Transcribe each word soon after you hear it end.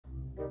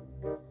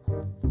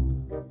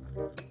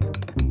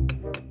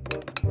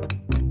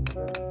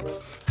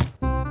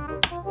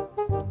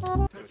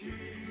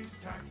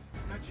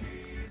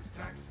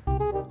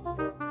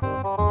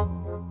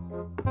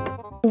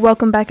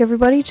Welcome back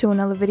everybody to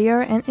another video,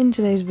 and in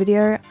today's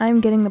video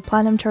I'm getting the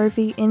platinum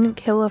trophy in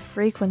killer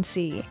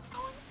frequency.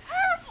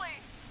 Terribly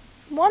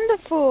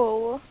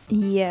wonderful.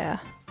 Yeah,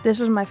 this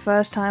was my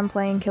first time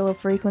playing killer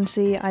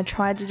frequency. I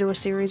tried to do a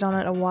series on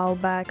it a while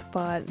back,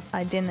 but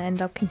I didn't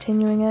end up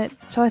continuing it.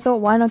 So I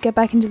thought, why not get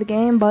back into the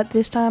game, but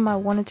this time I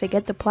wanted to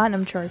get the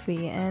platinum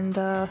trophy, and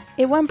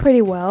it went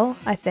pretty well,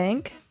 I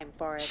think.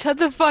 Shut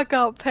the fuck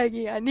up,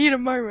 Peggy. I need a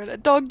moment. A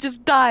dog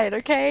just died,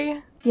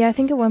 okay? Yeah, I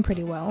think it went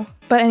pretty well.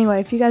 But anyway,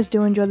 if you guys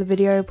do enjoy the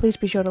video, please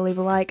be sure to leave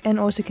a like and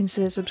also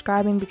consider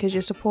subscribing because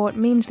your support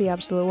means the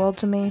absolute world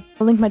to me.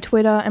 I'll link my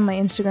Twitter and my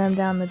Instagram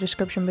down in the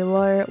description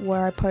below,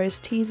 where I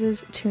post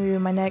teasers to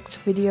my next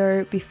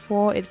video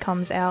before it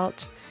comes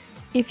out,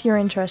 if you're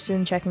interested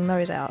in checking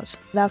those out.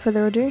 Without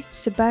further ado,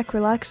 sit back,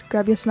 relax,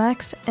 grab your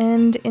snacks,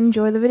 and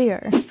enjoy the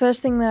video.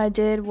 First thing that I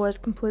did was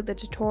complete the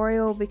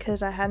tutorial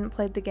because I hadn't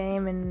played the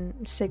game in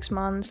 6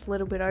 months, a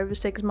little bit over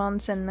 6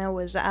 months, and there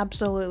was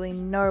absolutely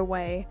no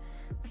way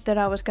that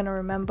I was going to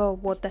remember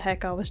what the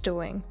heck I was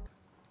doing.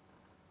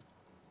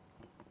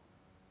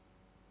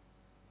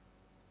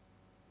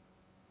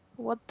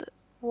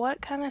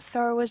 What kind of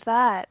throw was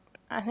that?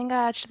 I think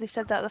I actually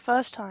said that the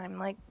first time.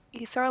 Like,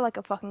 you throw like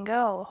a fucking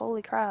girl.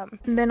 Holy crap.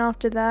 And then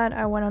after that,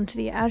 I went on to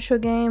the actual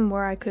game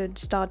where I could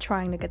start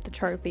trying to get the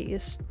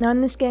trophies. Now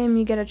in this game,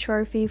 you get a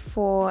trophy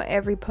for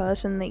every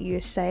person that you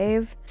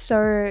save.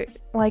 So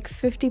like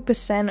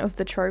 50% of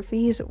the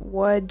trophies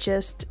were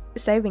just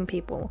saving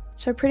people.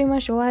 So pretty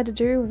much all I had to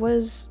do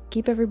was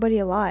keep everybody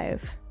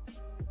alive.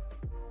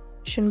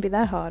 Shouldn't be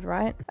that hard,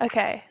 right?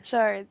 Okay,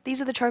 so these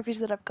are the trophies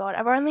that I've got.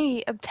 I've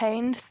only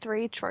obtained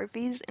 3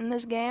 trophies in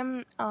this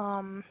game,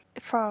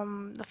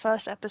 from the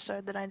first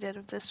episode that I did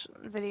of this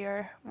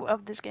video,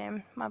 of this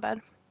game, my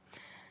bad.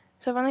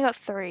 So I've only got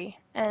 3,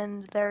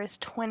 and there is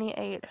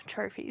 28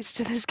 trophies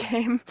to this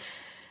game.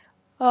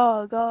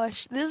 Oh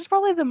gosh, this is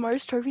probably the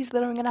most trophies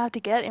that I'm gonna have to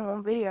get in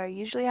one video.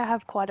 Usually I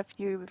have quite a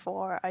few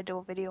before I do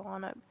a video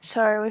on it.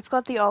 So we've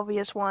got the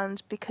obvious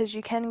ones, because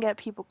you can get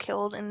people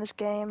killed in this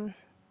game,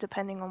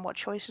 depending on what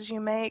choices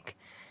you make.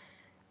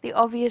 The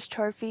obvious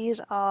trophies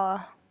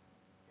are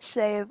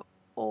save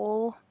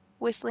all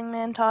Whistling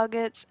Man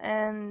targets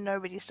and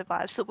nobody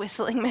survives the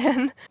Whistling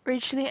Man.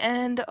 Reach the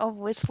end of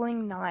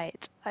Whistling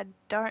Night. I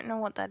don't know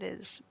what that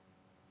is,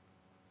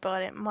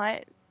 but it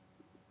might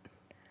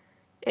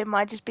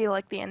just be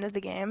like the end of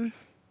the game.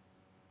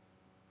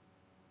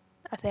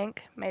 I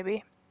think,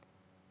 maybe.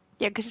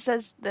 Yeah, because it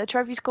says the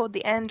trophy's called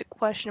the end ?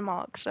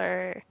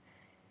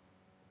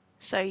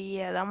 So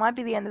yeah, that might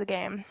be the end of the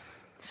game.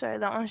 So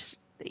that one's just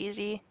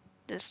easy.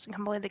 Just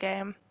complete the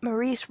game.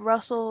 Maurice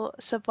Russell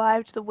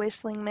survived the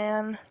Whistling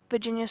Man.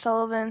 Virginia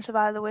Sullivan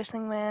survived the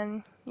Whistling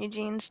Man.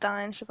 Eugene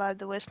Stein survived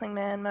the Whistling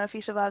Man. Murphy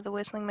survived the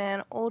Whistling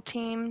Man. All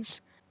teens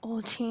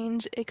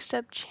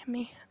except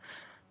Jimmy.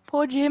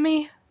 Poor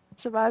Jimmy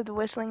survived the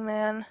Whistling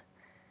Man.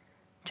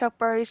 Chuck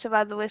Brody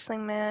survived the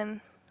Whistling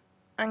Man.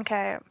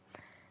 Okay.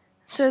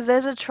 So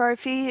there's a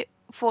trophy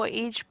for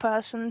each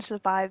person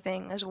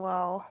surviving as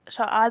well.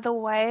 So either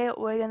way,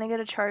 we're gonna get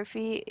a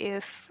trophy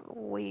if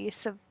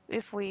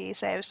we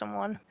save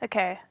someone.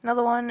 Okay,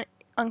 another one.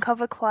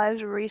 Uncover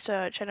Clive's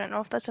research. I don't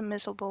know if that's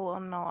admissible or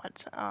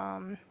not.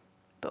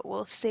 But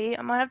we'll see.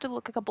 I might have to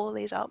look a couple of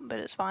these up, but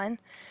it's fine.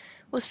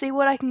 We'll see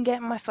what I can get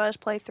in my first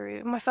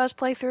playthrough. In my first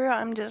playthrough,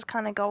 I'm just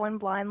kind of going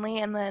blindly,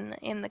 and then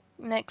in the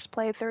next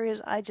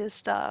playthroughs, I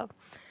just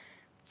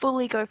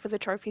fully go for the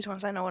trophies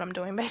once I know what I'm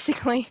doing,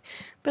 basically.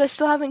 But I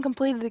still haven't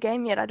completed the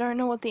game yet. I don't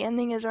know what the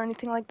ending is or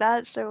anything like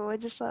that, so we're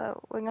just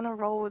we're gonna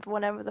roll with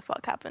whatever the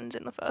fuck happens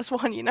in the first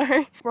one, you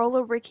know?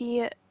 Roller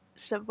Ricky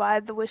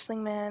survived the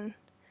Whistling Man.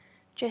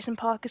 Jason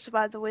Parker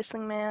survived the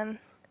Whistling Man.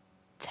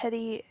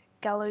 Teddy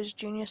Gallows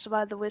Jr.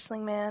 survived the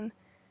Whistling Man.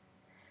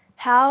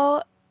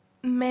 How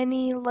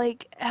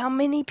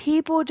many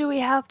people do we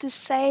have to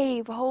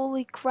save?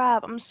 Holy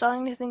crap, I'm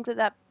starting to think that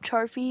that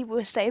trophy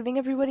with saving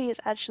everybody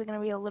is actually going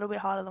to be a little bit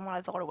harder than what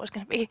I thought it was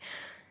going to be.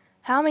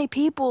 How many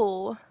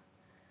people?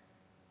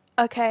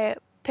 Okay,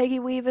 Peggy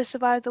Weaver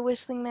survived the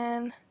Whistling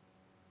Man.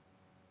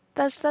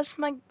 That's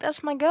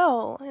my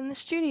girl in the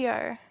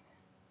studio.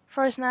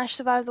 Forrest Nash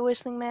survived the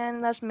Whistling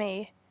Man, that's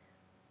me.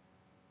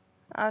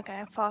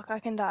 Okay, fuck, I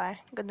can die.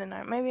 Good to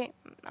know. Maybe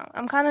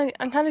I'm kind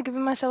of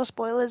giving myself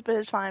spoilers, but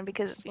it's fine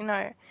because, you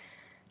know,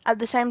 at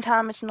the same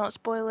time it's not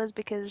spoilers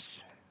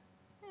because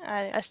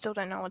I still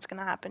don't know what's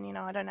gonna happen, you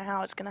know, I don't know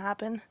how it's gonna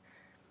happen.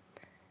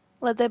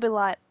 Let there be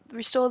light.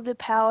 Restore the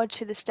power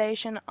to the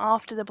station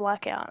after the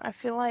blackout. I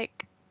feel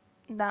like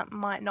that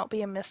might not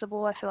be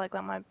admissible. I feel like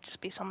that might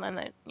just be something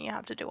that you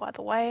have to do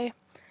either way.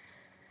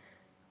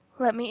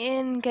 Let me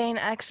in, gain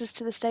access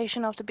to the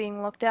station after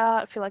being locked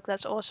out. I feel like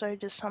that's also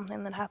just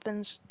something that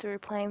happens through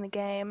playing the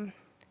game.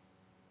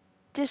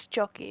 Disc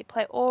jockey,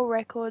 play all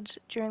records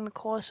during the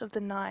course of the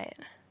night.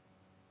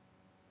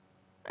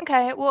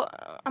 Okay, well,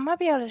 I might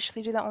be able to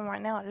actually do that one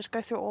right now. Just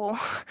go through all,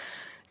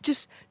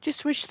 just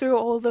switch through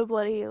all the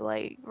bloody,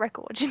 like,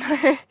 records, you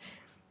know?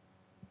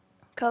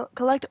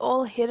 Collect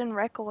all hidden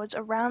records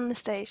around the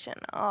station.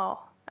 Oh,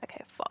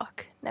 okay,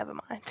 fuck. Never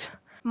mind.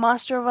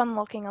 Master of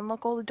unlocking.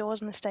 Unlock all the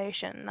doors in the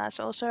station. That's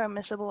also a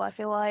missable, I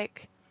feel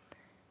like.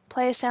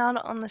 Play a sound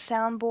on the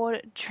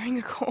soundboard during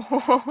a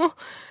call.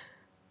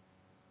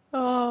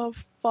 Oh,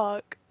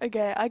 fuck.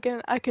 Okay, I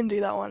can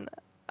do that one.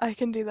 I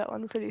can do that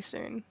one pretty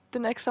soon. The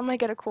next time I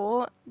get a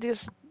call,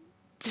 just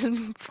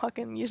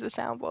fucking use the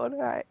soundboard.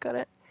 Alright, got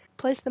it.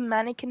 Place the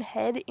mannequin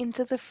head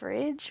into the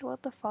fridge?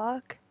 What the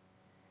fuck?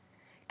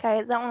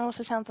 Okay, that one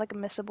also sounds like a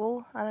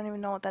missable. I don't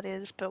even know what that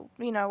is, but,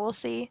 you know, we'll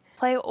see.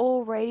 Play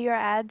all radio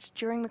ads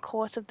during the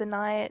course of the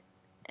night,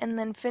 and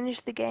then finish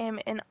the game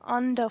in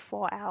under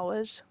 4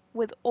 hours,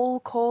 with all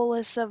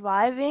callers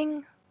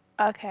surviving?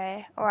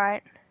 Okay,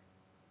 alright.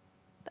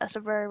 That's a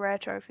very rare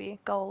trophy.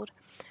 Gold.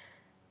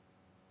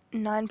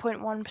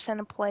 9.1%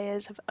 of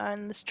players have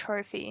earned this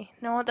trophy.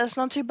 You know what? That's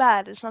not too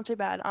bad. It's not too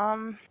bad.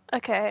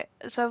 Okay,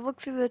 so I've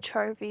looked through the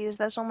trophies.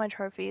 That's all my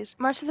trophies.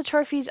 Most of the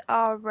trophies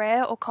are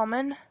rare or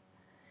common.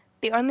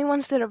 The only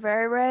ones that are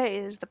very rare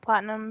is the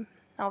platinum,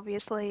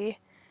 obviously.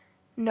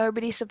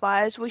 Nobody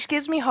survives, which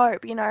gives me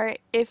hope, you know.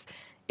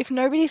 If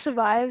nobody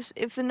survives,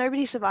 if the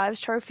nobody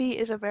survives trophy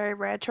is a very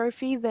rare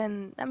trophy,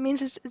 then that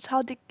means it's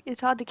hard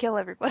to kill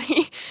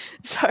everybody.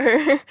 So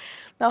that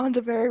one's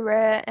a very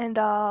rare, and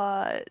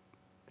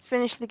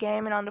finish the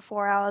game in under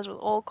 4 hours with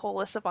all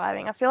callers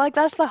surviving. I feel like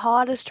that's the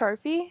hardest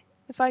trophy.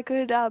 If I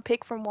could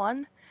pick from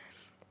one,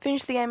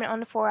 finish the game in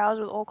under 4 hours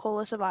with all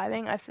callers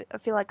surviving. I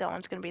feel like that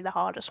one's gonna be the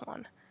hardest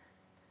one.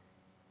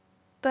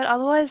 But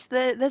otherwise,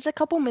 there's a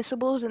couple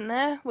missables in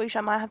there, which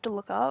I might have to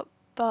look up.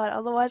 But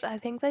otherwise, I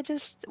think they're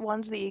just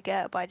ones that you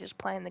get by just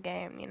playing the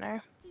game, you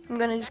know? I'm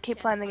gonna just keep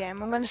playing the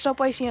game. I'm gonna stop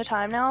wasting your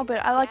time now,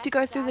 but I like to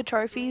go through the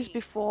trophies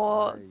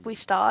before we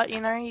start, you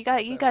know? You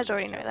guys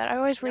already know that. I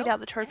always read out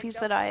the trophies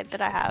that I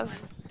have.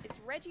 It's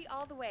Reggie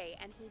all the way,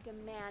 and he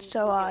demands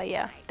So,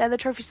 yeah. They're the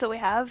trophies that we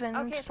have, and...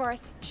 Okay,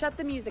 Forrest, shut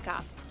the music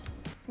off.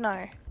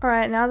 No.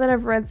 Alright, now that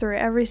I've read through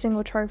every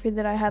single trophy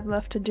that I had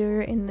left to do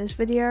in this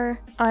video,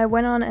 I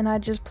went on and I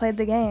just played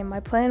the game.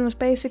 My plan was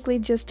basically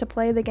just to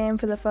play the game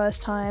for the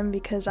first time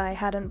because I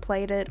hadn't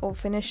played it or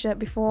finished it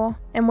before.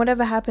 And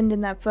whatever happened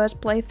in that first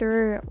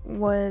playthrough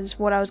was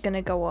what I was going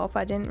to go off.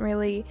 I didn't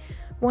really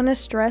want to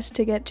stress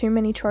to get too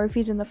many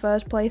trophies in the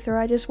first playthrough.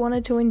 I just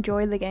wanted to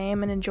enjoy the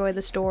game and enjoy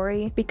the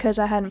story because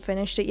I hadn't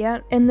finished it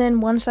yet. And then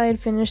once I had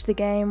finished the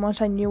game,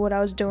 once I knew what I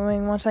was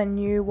doing, once I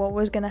knew what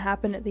was going to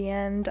happen at the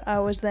end, I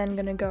was then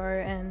going to go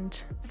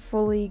and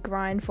fully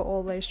grind for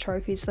all those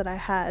trophies that I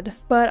had.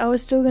 But I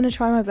was still going to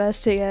try my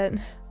best to get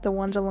the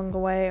ones along the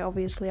way.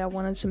 Obviously, I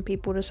wanted some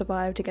people to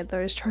survive to get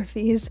those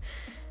trophies.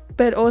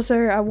 But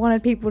also, I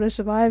wanted people to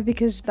survive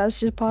because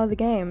that's just part of the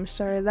game.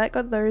 So that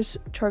got those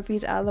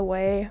trophies out of the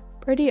way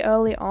pretty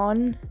early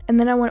on, and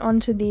then I went on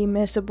to the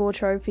missable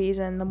trophies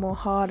and the more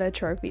harder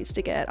trophies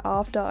to get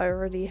after I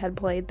already had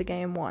played the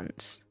game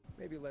once.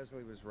 Maybe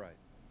Leslie was right.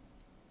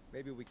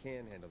 Maybe we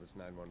can handle this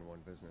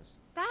 911 business.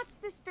 That's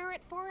the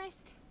spirit,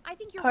 Forrest. I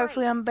think you're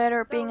Hopefully right. I'm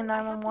better at being a Though, I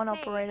have to 911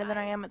 say, operator than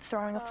I am at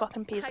throwing a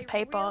fucking piece of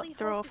paper really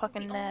through a hope this is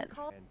fucking the only net.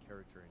 call. And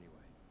character anyway.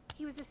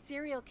 He was a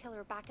serial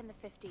killer back in the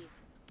 50s.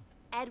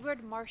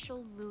 Edward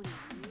Marshall Mooney.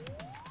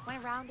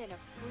 Went around in a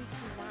freaky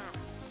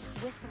mask,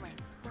 whistling,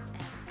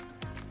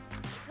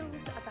 and killed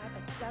about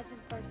a dozen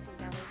folks in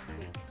Gallows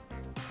Creek.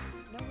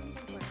 No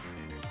reason for it.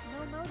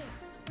 No motive.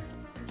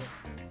 He just...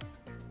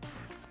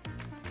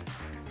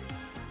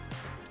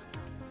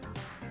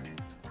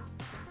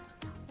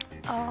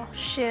 Oh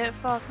shit,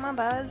 fuck, my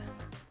bad.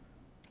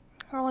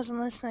 I wasn't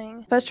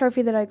listening. First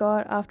trophy that I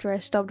got after I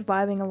stopped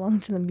vibing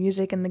along to the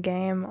music in the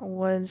game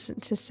was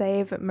to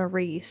save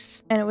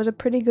Maurice. And it was a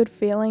pretty good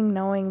feeling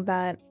knowing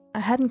that I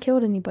hadn't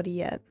killed anybody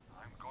yet.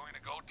 I'm going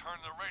to go turn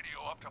the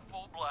radio up to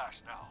full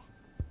blast now.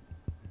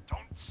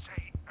 Don't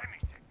say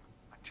anything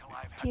until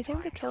I've had Do you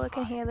think the time to killer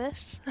can hide. hear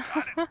this?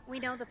 We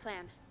know the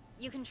plan.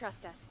 You can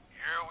trust us.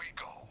 Here we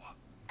go.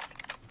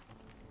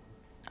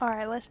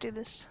 Alright, let's do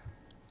this.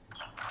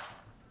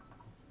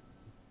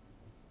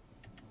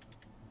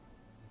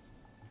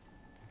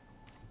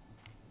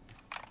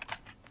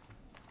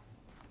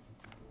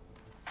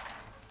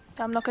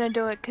 I'm not gonna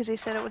do it because he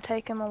said it would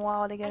take him a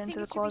while to get into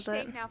the closet. I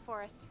think it should be safe now,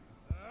 Forrest.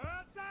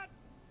 That's it!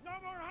 No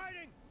more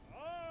hiding!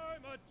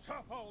 I'm a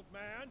tough old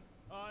man.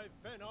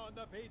 I've been on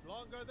the beat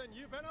longer than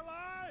you've been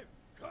alive.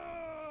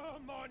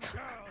 Come on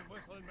down,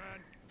 whistling man.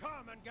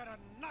 Come and get a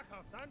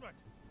knuckle sandwich.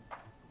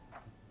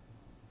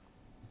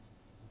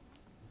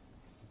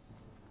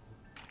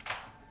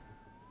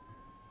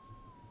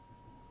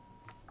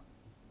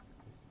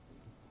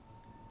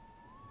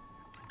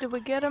 Did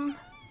we get him?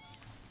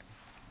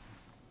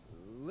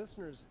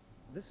 Listeners,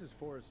 this is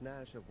Forrest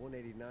Nash of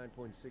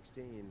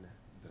 189.16,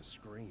 The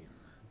Scream.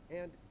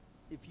 And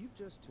if you've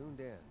just tuned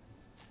in,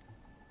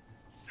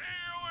 See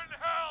you in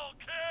hell,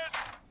 kid!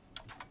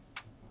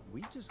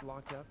 we've just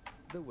locked up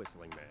the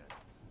Whistling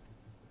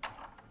Man.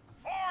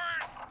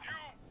 Forrest, you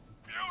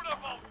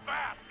beautiful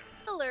bastard!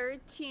 Killer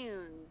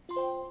tunes.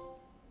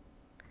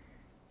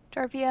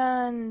 Trophy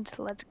and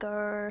let's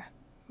go.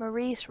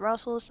 Maurice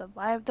Russell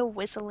survived the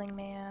Whistling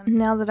Man.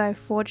 Now that I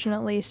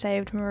fortunately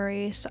saved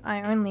Maurice,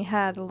 I only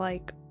had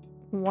like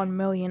 1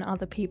 million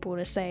other people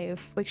to save,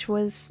 which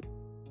was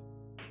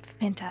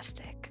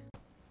fantastic.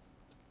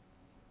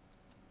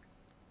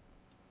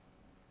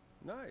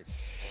 Nice.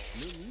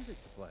 New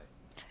music to play.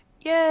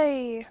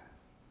 Yay!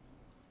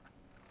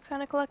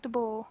 Found a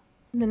collectible.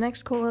 The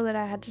next caller that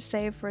I had to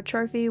save for a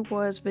trophy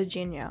was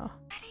Virginia.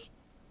 Ready?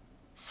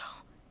 So,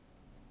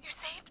 you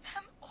saved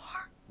them, or?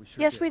 We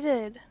sure Yes, did. we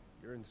did.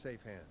 You're in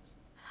safe hands.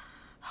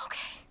 Okay.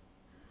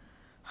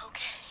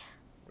 Okay.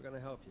 We're gonna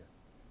help you.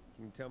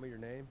 Can you tell me your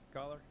name,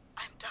 caller?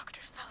 I'm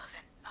Dr. Sullivan.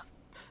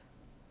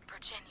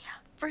 Virginia.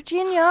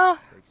 Virginia!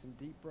 Take some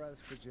deep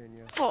breaths,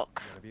 Virginia.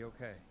 Fuck. You're gonna be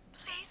okay.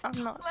 Please I'm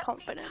don't not let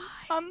confident. me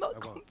die. I'm not I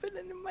won't.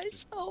 confident in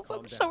Just myself. calm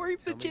I'm down. sorry,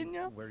 Tell me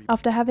Virginia. where you-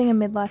 After having a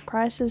midlife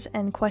crisis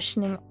and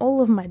questioning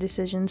all of my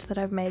decisions that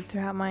I've made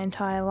throughout my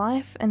entire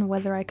life and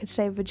whether I could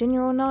save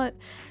Virginia or not,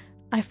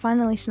 I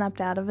finally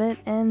snapped out of it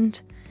and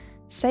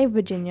saved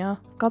Virginia,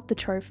 got the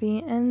trophy,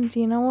 and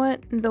you know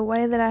what? The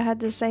way that I had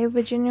to save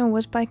Virginia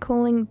was by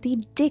calling the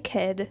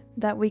dickhead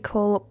that we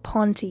call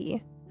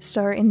Ponty.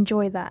 So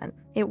enjoy that.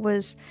 It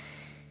was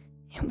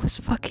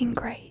fucking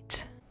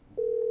great.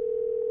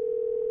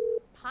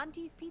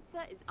 Ponty's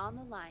Pizza is on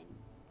the line.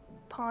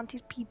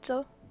 Ponty's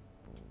Pizza.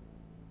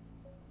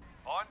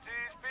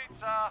 Ponty's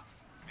Pizza.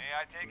 May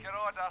I take your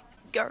order?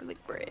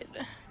 Garlic bread.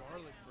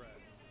 Garlic bread.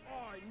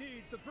 I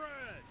need the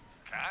bread.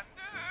 Can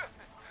do.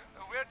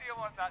 Where do you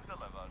want that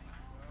delivered?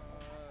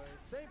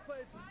 Same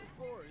place as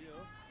before, you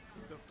know.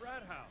 The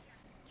frat house.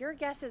 Your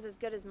guess is as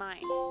good as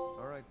mine.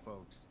 All right,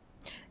 folks.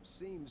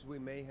 Seems we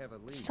may have a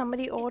lead.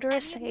 Somebody order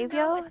a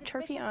savior?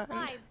 Trophy earned.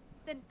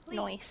 Then please.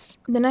 Nice.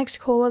 The next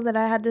caller that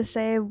I had to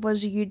save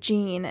was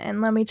Eugene,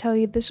 and let me tell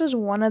you, this was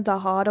one of the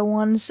harder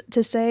ones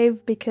to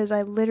save because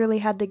I literally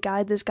had to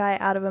guide this guy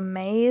out of a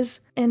maze,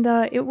 and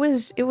it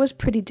was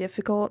pretty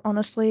difficult,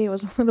 honestly. It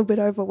was a little bit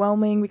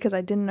overwhelming because I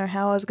didn't know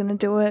how I was gonna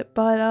do it,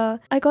 but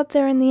I got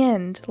there in the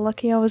end.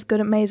 Lucky I was good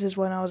at mazes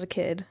when I was a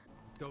kid.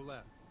 Go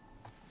left.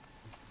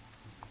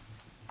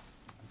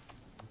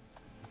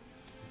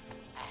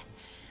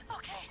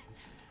 Okay.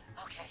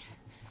 Okay.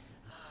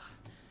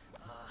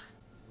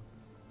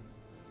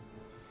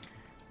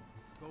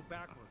 Go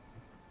backwards.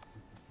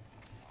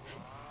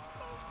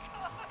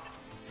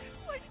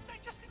 Why didn't I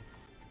just...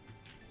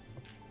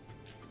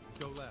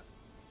 Go left.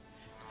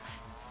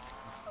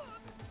 Oh,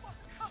 this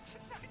wasn't how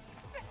tonight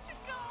was meant to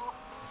go.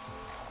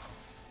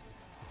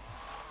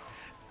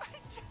 I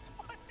just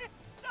wanted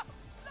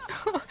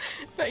some love.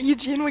 No,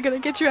 Eugene, we're gonna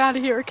get you out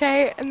of here,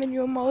 okay? And then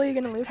you and Molly are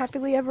gonna live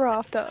happily ever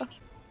after.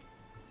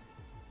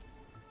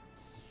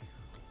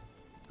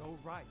 Go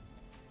right.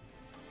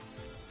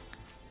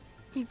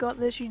 You got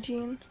this,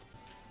 Eugene.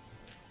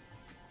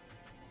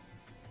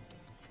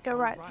 Go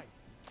right.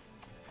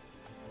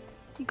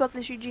 You got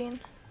this, Eugene.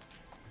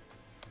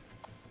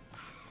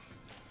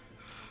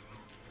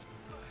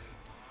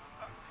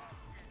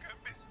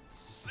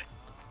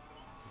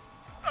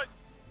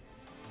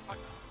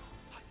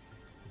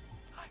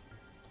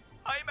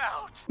 I'm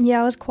out.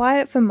 Yeah, I was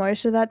quiet for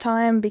most of that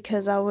time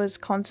because I was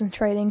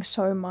concentrating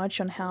so much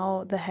on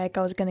how the heck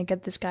I was gonna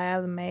get this guy out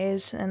of the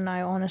maze, and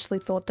I honestly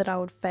thought that I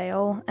would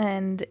fail,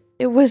 and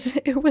it was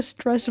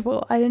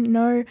stressful. I didn't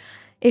know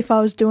if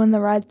I was doing the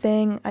right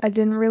thing. I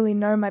didn't really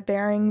know my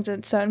bearings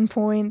at certain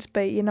points,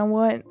 but you know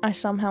what? I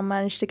somehow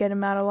managed to get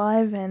him out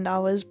alive, and I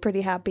was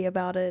pretty happy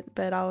about it.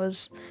 But I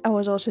was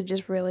also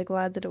just really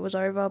glad that it was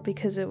over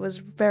because it was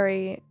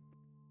very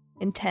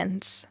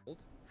intense.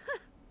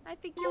 I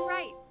think you're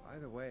right. By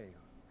the way,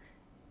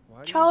 why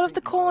do you Child of think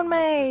the Corn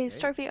Molly missed her Maze,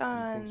 date? trophy Do you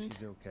earned. think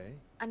she's okay?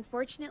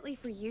 Unfortunately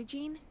for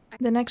Eugene,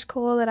 The next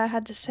caller that I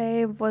had to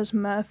save was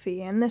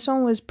Murphy, and this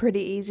one was pretty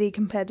easy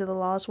compared to the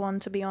last one,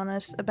 to be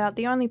honest. About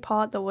the only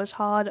part that was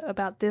hard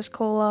about this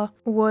caller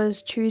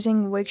was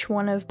choosing which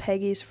one of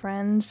Peggy's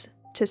friends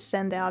to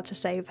send out to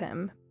save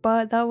him.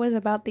 But that was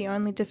about the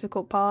only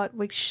difficult part,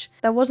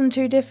 that wasn't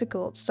too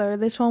difficult, so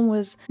this one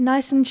was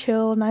nice and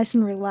chill, nice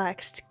and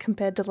relaxed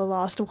compared to the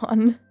last one.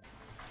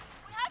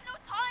 we have no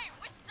time.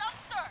 Which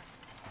dumpster?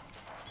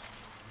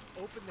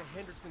 Open the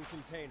Henderson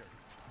container.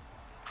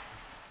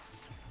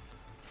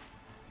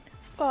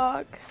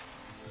 Fuck.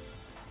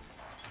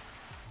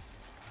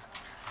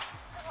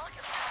 The lock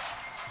is...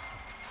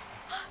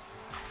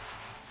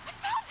 I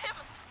found him.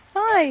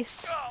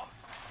 Nice. Go.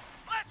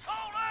 Let's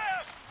hold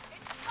this.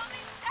 It's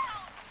coming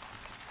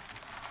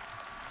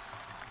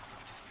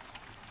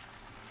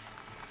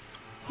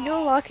down.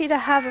 You're lucky to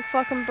have a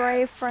fucking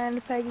brave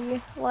friend,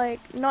 Peggy.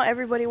 Like, not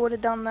everybody would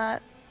have done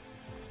that.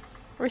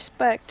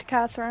 Respect to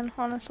Catherine,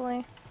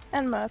 honestly.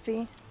 And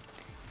Murphy.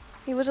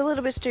 He was a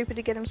little bit stupid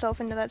to get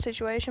himself into that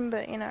situation,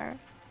 but, you know,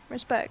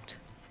 respect.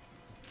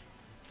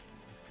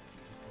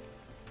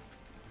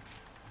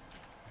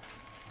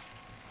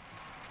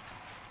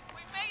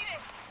 We made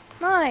it.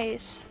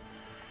 Nice.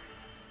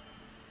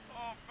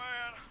 Oh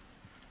man.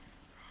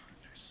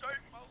 You saved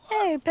my life.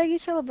 Hey,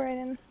 Peggy's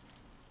celebrating.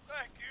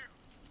 Thank you.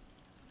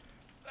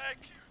 Thank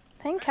you.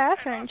 Thank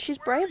Catherine. She's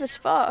brave as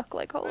fuck.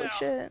 Like, holy Now,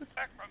 shit.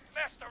 back from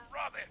Mr.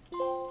 Robin.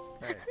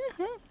 Hey,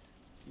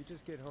 you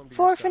just get home to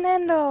For yourself, okay?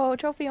 Fernando,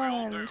 trophy Will do,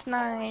 owned. Forrest.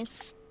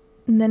 Nice.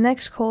 The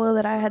next caller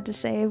that I had to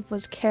save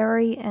was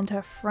Carrie and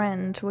her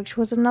friend, which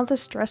was another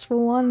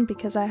stressful one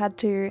because I had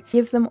to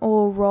give them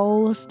all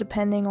roles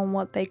depending on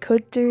what they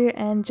could do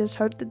and just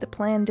hope that the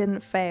plan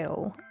didn't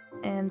fail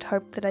and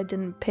hope that I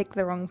didn't pick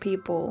the wrong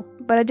people.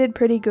 But I did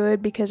pretty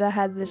good because I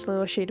had this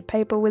little sheet of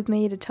paper with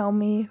me to tell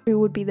me who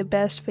would be the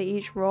best for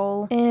each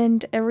role,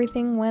 and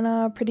everything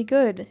went pretty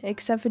good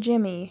except for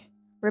Jimmy.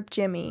 Rip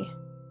Jimmy.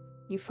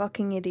 You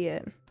fucking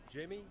idiot.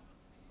 Jimmy,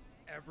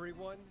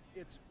 everyone,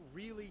 it's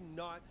really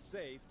not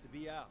safe to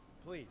be out.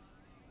 Please,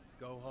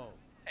 go home.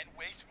 And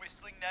waste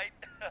whistling night?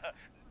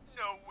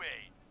 No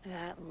way.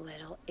 That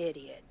little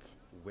idiot.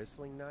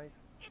 Whistling night?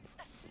 It's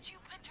a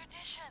stupid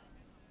tradition.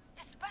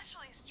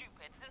 Especially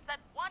stupid since that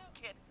one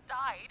kid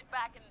died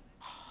back in...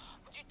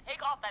 Would you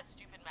take off that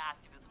stupid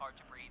mask if it's hard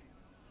to breathe?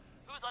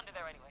 Who's under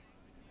there anyway?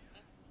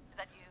 Is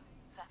that you,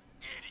 Seth?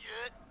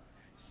 Idiot.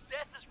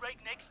 Seth is right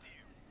next to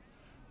you.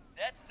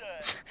 That's,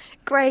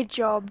 Great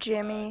job,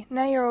 Jimmy.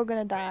 Now you're all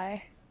gonna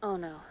die. Oh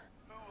no.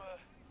 Who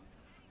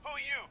are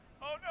you?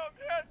 Oh no,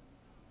 man.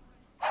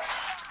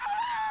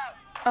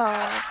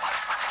 Oh.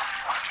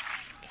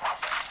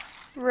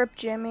 Rip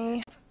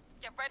Jimmy.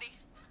 Get ready.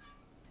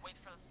 Wait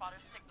for the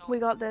spotter's signal. We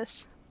got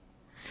this.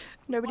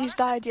 Nobody's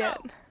died yet.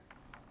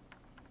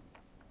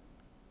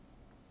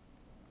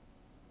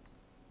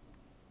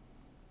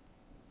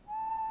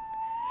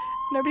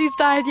 Nobody's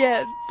died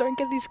yet. Don't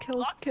get these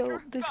kills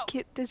killed.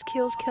 This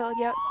kills killed.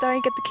 Yep.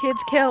 Don't get the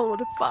kids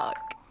killed.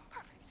 Fuck.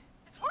 Perfect.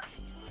 It's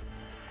working.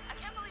 I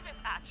can't believe it's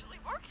actually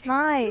working.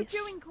 Nice.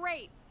 You're doing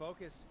great.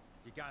 Focus.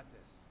 You got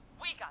this.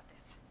 We got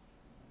this.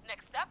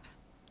 Next step,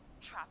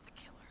 trap the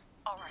killer.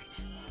 All right.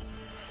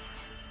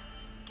 Wait.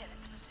 Get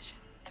into position.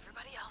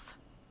 Everybody else,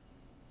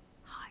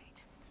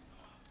 hide.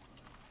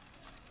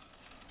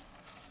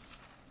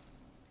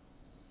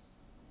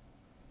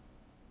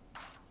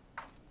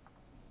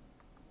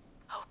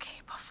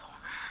 Okay, performer.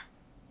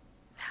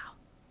 Now,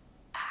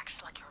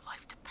 act like your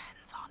life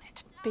depends on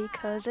it.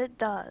 Because it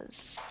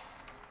does.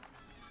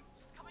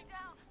 She's coming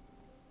down.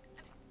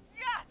 And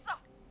yes!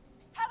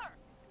 Heather!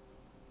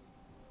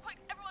 Quick,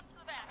 everyone to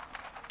the van.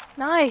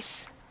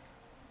 Nice.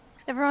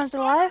 Everyone's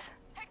alive?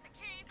 Take the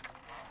keys.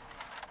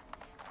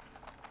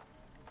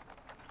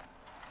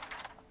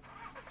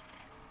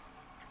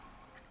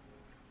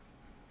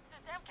 The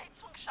damn gate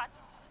swung shut.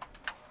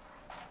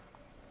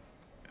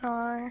 No.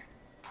 Huh?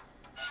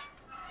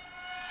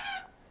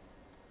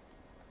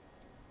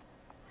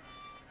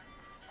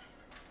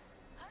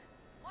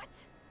 What?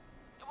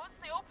 It won't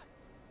stay open.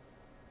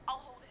 I'll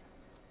hold it.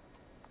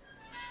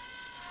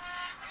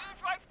 You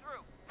drive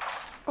through.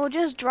 Or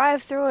just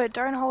drive through it.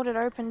 Don't hold it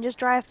open. Just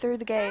drive through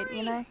the gate,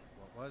 you know?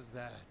 What was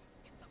that?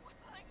 It's the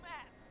whistling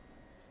man.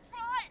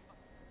 Drive!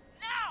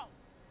 Now!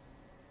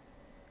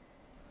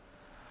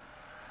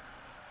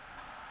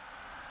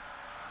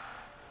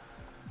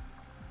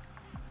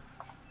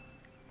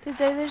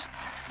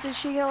 Did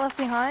she get left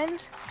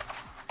behind?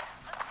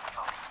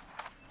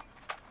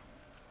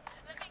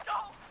 Let me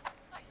go!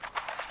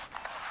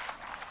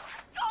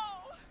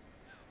 Go!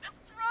 Just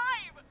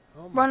drive!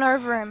 Oh my Run God.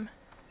 over him.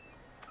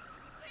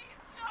 Please,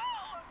 no!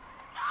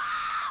 No!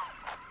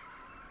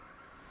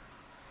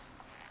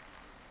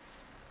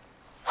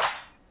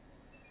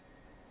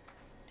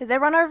 Did they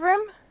run over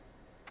him?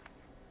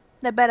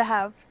 They better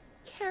have.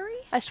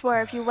 Carrie? I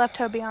swear, if you left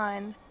her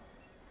behind.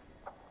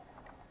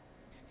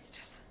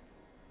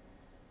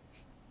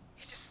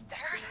 He just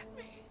stared at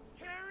me.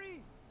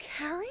 Carrie!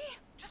 Carrie?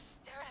 Just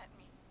stared at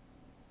me.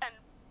 And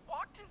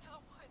walked into the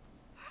woods.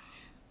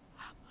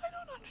 I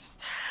don't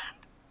understand.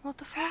 What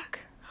the fuck?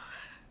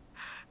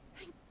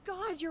 Thank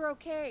God you're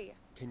okay.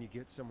 Can you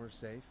get somewhere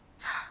safe?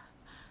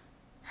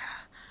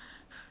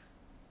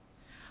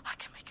 I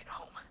can make it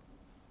home.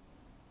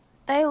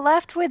 They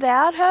left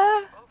without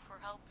her? Both for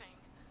helping.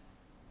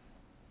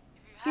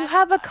 If You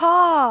have a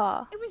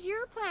car. It was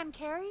your plan,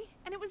 Carrie,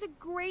 and it was a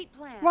great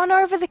plan. Run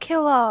over the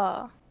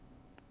killer.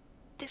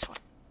 This one.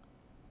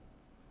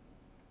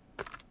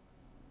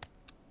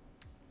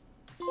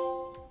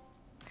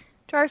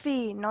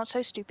 Trophy, not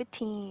so stupid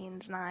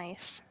teens.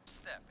 Nice.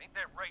 Step, ain't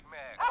that right,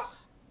 Max?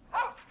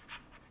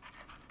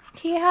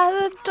 He had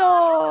a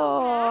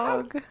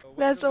dog.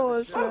 That's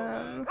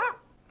awesome.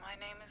 My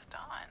name is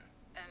Dawn,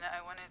 and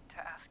I wanted to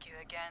ask you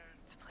again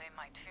to play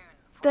my tune.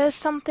 There's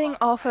something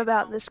off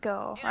about this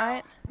girl,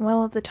 right?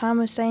 Well, at the time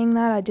of saying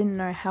that, I didn't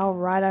know how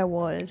right I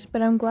was,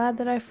 but I'm glad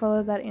that I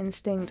followed that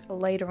instinct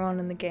later on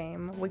in the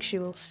game, which you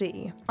will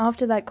see.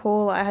 After that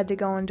call, I had to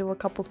go and do a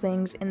couple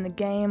things in the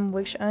game,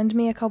 which earned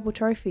me a couple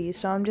trophies,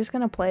 so I'm just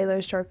gonna play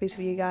those trophies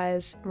for you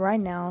guys right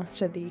now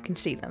so that you can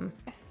see them.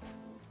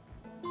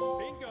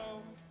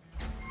 Bingo!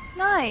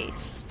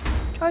 Nice!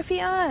 Trophy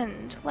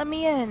earned! Let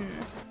me in!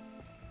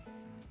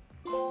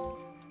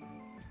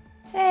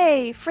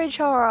 Hey, fridge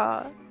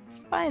horror!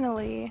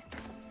 Finally!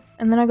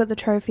 And then I got the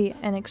trophy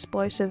an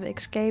explosive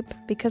escape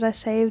because I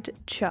saved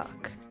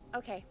Chuck.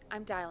 Okay,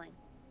 I'm dialing.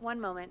 One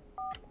moment.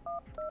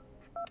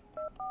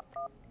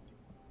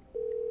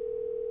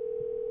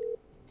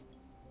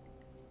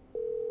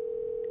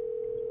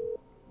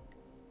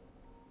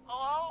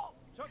 Hello?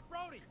 Chuck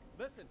Brody!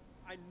 Listen,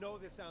 I know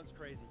this sounds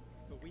crazy,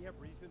 but we have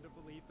reason to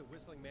believe the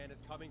Whistling Man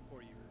is coming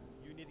for you.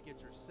 You need to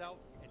get yourself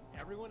and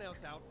everyone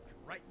else out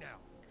right now.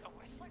 The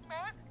Whistling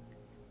Man?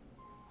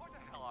 Who the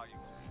hell are you?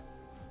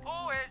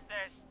 Who is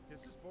this?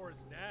 This is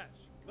Forrest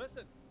Nash.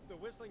 Listen, the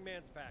Whistling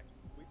Man's back.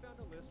 We found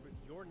a list with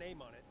your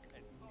name on it,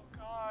 and... Oh,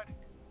 God.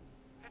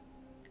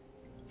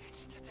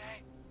 It's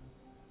today.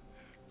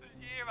 The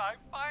year I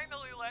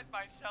finally let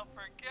myself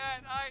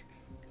forget.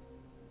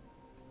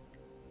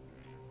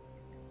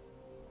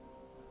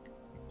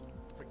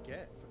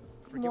 Forget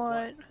What?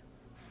 what?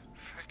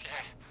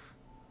 Forget.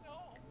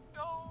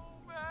 No,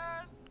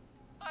 man.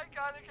 I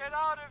gotta get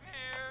out of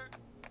here.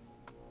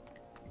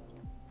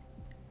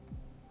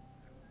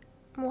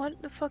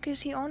 What the fuck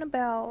is he on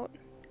about?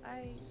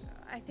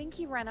 I think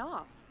he ran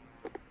off.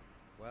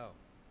 Well,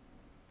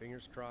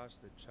 fingers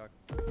crossed that Chuck...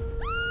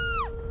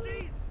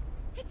 Jeez!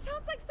 It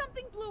sounds like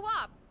something blew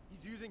up.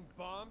 He's using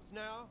bombs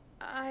now?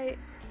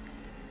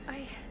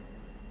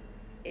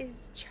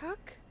 Is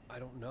Chuck? I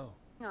don't know.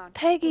 Hang on.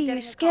 Peggy, We're you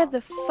getting a scared call.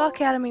 the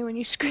fuck out of me when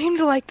you screamed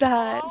like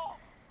that. Oh,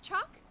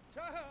 Chuck?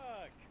 Chuck!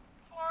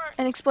 Forrest.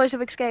 An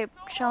explosive escape.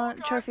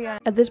 Trophy on.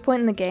 At this point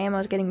in the game, I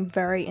was getting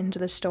very into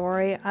the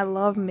story. I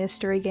love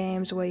mystery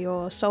games where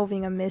you're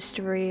solving a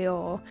mystery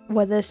or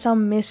where there's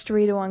some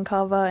mystery to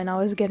uncover, and I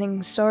was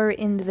getting so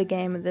into the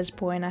game at this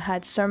point. I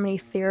had so many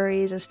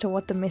theories as to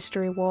what the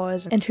mystery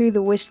was and who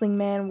the Whistling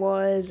Man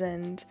was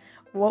and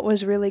what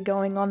was really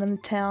going on in the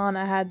town.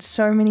 I had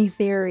so many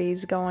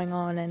theories going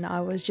on and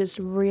I was just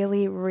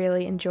really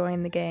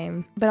enjoying the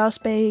game. But I'll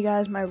spare you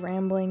guys my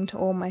rambling to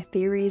all my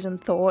theories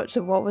and thoughts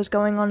of what was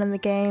going on in the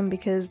game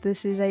because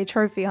this is a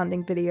trophy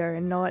hunting video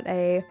and not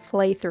a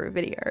playthrough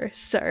video.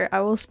 So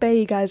I will spare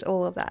you guys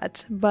all of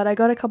that. But I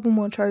got a couple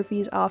more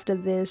trophies after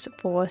this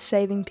for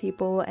saving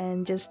people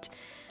and just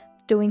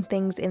doing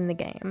things in the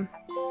game.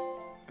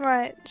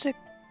 Right, so,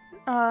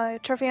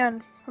 trophy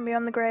on from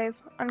beyond the grave.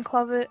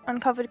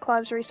 Uncovered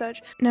Clive's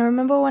research. Now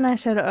remember when I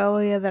said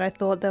earlier that I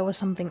thought there was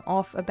something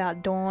off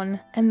about Dawn,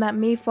 and that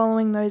me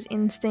following those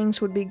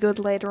instincts would be good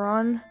later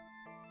on?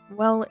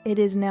 Well, it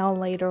is now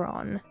later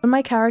on. When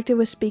my character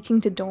was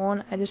speaking to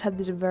Dawn, I just had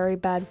this very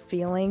bad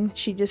feeling.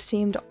 She just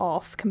seemed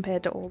off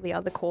compared to all the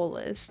other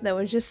callers. There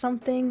was just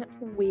something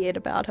weird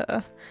about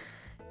her.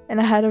 And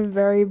I had a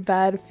very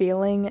bad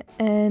feeling,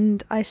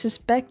 and I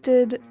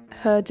suspected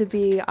her to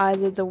be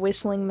either the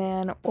Whistling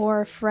Man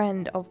or a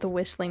friend of the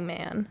Whistling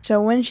Man. So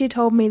when she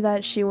told me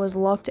that she was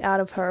locked out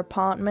of her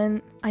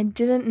apartment, I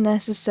didn't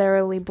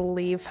necessarily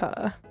believe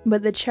her.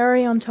 But the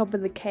cherry on top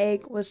of the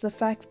cake was the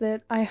fact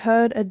that I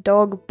heard a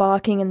dog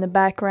barking in the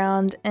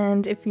background,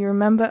 and if you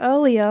remember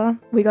earlier,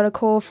 we got a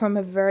call from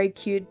a very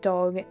cute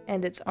dog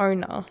and its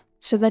owner.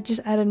 So that just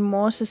added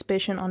more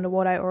suspicion onto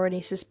what I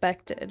already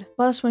suspected.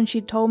 Plus, when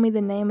she told me the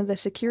name of the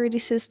security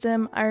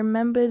system, I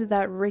remembered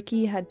that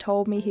Ricky had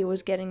told me he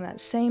was getting that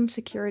same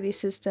security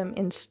system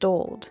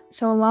installed.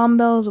 So alarm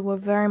bells were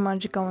very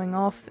much going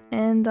off,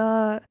 and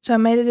so I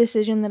made a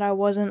decision that I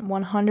wasn't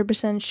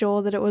 100%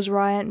 sure that it was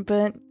right,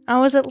 but I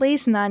was at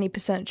least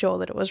 90% sure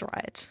that it was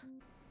right.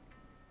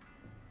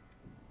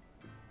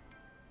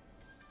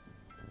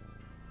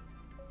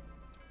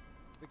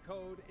 The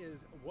code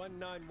is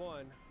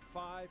 191519.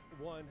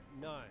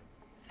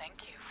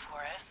 Thank you,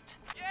 Forrest.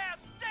 Yeah,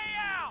 stay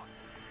out!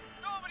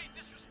 Nobody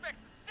disrespects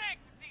the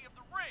sanctity of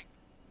the ring!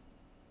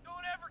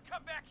 Don't ever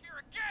come back here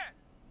again!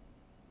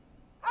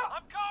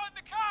 I'm calling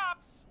the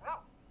cops!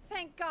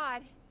 Thank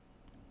God.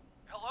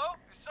 Hello?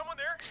 Is someone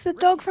there? It's the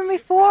dog from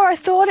before. I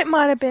thought it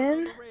might have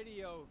been.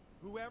 Radio.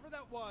 Whoever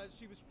that was,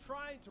 she was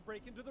trying to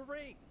break into the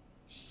ring.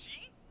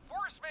 She?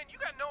 Forrest, man, you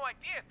got no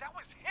idea. That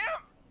was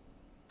him!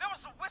 That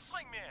was the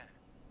Whistling Man!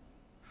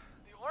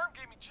 The alarm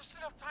gave me just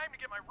enough time to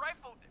get my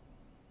rifle.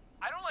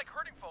 I don't like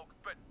hurting folk,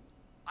 but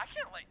I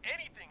can't let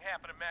anything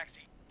happen to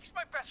Maxie. He's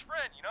my best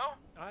friend, you know?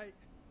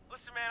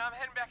 Listen, man, I'm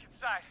heading back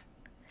inside.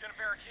 Gonna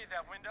barricade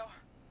that window.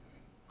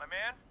 My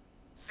man,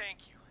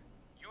 thank you.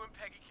 You and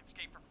Peggy can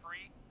skate for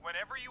free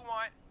whenever you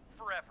want,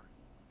 forever.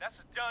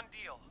 That's a done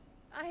deal.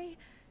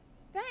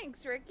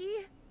 Thanks,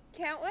 Ricky.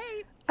 Can't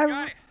wait.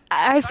 Got it.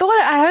 I thought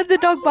I heard the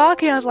dog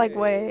barking. I was like,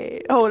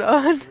 wait, hold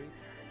on.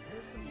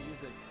 Here's some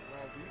music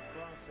while we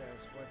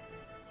process what...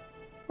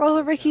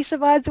 Roller Ricky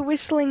survived the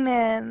Whistling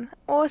Man.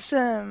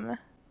 Awesome.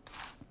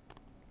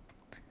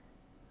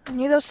 I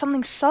knew there was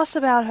something sus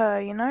about her,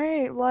 you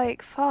know?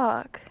 Like,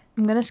 fuck.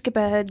 I'm gonna skip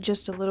ahead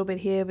just a little bit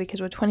here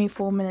because we're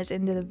 24 minutes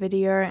into the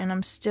video and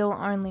I'm still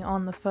only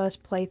on the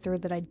first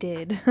playthrough that I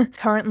did.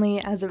 Currently,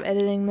 as of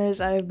editing this,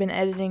 I've been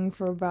editing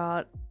for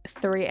about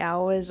 3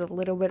 hours, a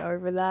little bit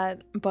over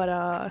that,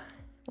 but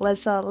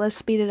let's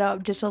speed it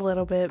up just a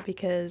little bit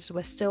because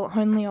we're still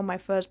only on my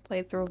first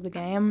playthrough of the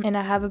game, and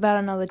I have about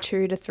another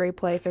 2 to 3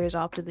 playthroughs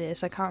after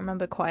this. I can't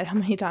remember quite how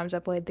many times I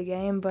played the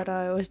game, but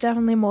it was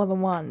definitely more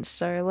than once,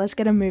 so let's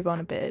get a move on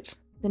a bit.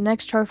 The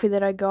next trophy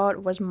that I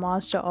got was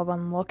Master of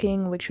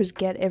Unlocking, which was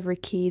get every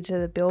key to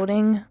the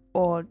building,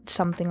 or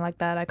something like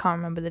that. I can't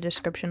remember the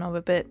description of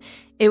it, but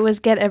it was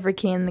get every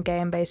key in the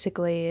game,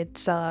 basically.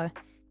 It's,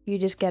 you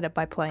just get it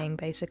by playing,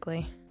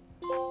 basically.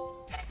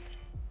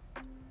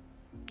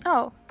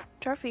 Oh,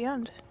 trophy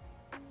earned.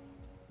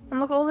 And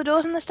look at all the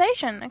doors in the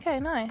station. Okay,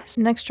 nice.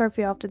 Next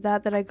trophy after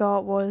that I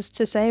got was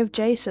to save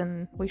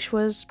Jason, which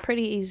was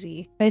pretty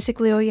easy.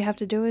 Basically all you have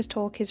to do is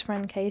talk his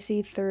friend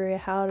Casey through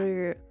how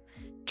to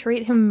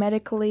treat him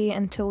medically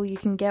until you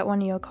can get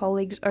one of your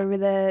colleagues over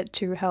there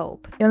to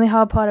help. The only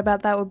hard part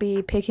about that would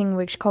be picking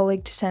which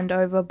colleague to send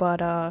over, but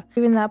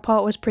even that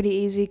part was pretty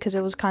easy because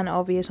it was kind of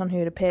obvious on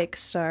who to pick,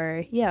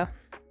 so yeah.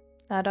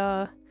 That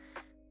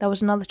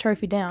was another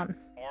trophy down.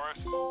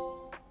 Morris?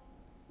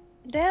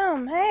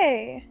 Damn,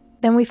 hey.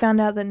 Then we found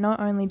out that not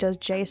only does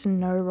Jason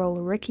know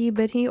Roller Ricky,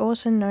 but he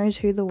also knows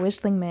who the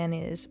Whistling Man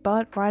is.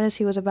 But right as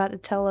he was about to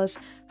tell us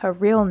her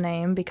real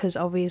name, because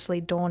obviously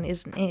Dawn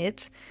isn't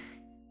it,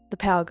 the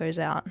power goes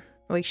out,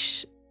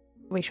 which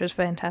was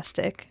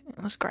fantastic.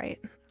 It was great.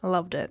 I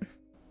loved it.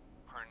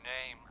 Her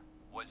name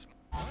was...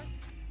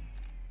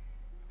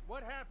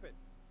 What happened?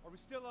 Are we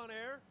still on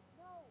air?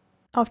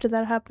 After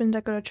that happened, I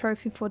got a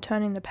trophy for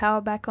turning the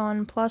power back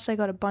on, plus I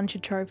got a bunch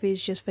of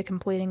trophies just for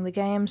completing the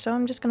game, so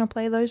I'm just gonna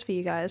play those for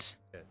you guys.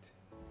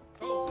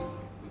 Oh,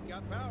 we've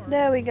got power.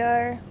 There we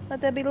go. Let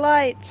there be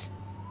light.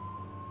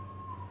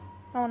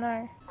 Oh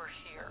no. We're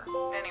here.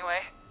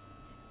 Anyway,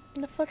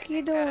 What the fuck I are you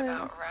think that doing?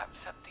 about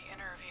wraps up the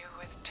interview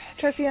with Teddy.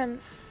 Trophy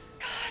earned.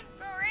 God,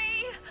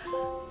 Marie!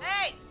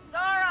 Hey,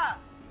 Zara!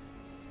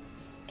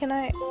 Can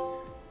I...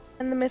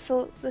 And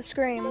the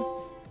scream.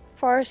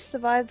 Forrest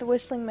survived the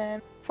Whistling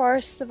Man.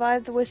 Forrest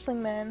survived the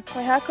Whistling Man.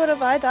 Wait, how could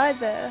have I died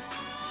there?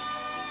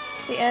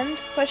 The end?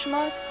 Question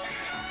mark?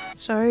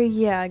 So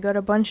yeah, I got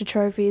a bunch of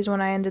trophies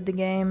when I ended the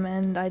game,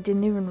 and I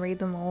didn't even read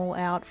them all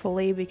out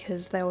fully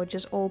because they were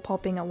just all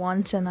popping at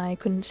once and I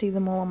couldn't see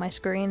them all on my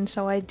screen,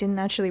 so I didn't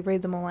actually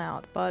read them all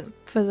out. But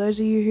for those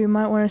of you who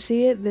might want to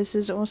see it, this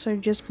is also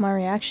just my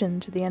reaction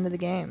to the end of the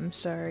game,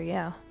 so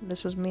yeah,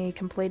 this was me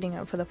completing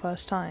it for the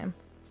first time.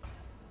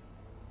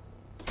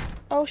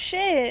 Oh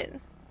shit!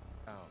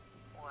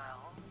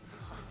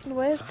 Well,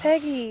 Where's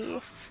Peggy? I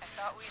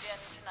thought we'd end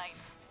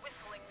tonight's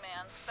Whistling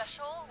Man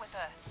special with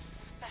a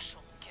special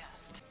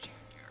guest,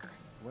 Junior.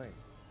 Wait.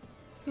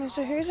 Wait,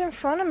 so who's in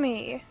front of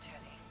me? Teddy,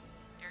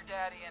 your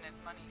daddy and his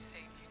money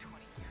saved you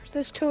 20 years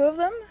There's ago. two of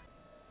them?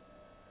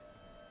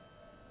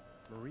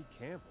 Marie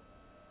Campbell.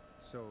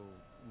 So,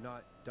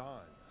 not Dawn,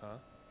 huh?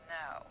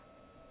 No,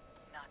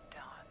 not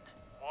Dawn.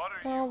 What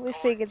are Well, you we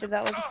going figured to...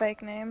 that was a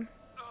fake name.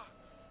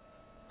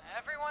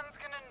 Everyone's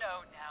gonna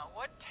know now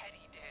what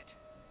Teddy did.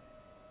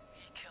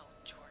 He killed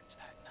George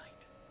that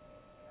night.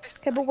 This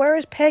Okay, but night, where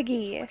is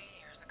Peggy? 20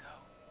 years ago.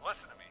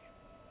 Listen to me.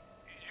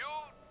 You...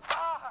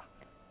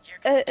 You're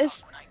gonna As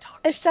talk when I talk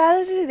as to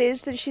sad as it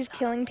is that she's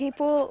killing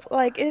people,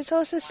 like, it's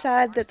also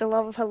sad that the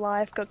love of her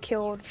life got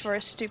killed for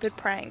a stupid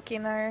prank, you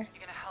know?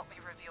 You're gonna help me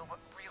reveal what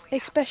really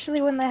Especially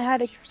happened when they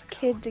had a 20 years ago.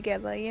 kid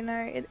together, you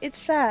know? It's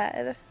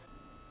sad.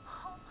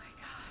 Oh my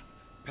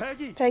god.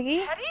 Peggy! Peggy?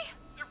 Teddy?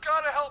 You've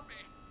got to help me.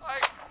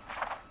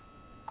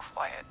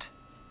 Quiet.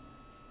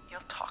 You'll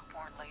talk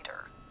more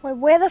later. Wait,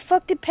 where the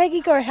fuck did Peggy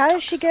go? How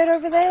did she get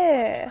over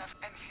there?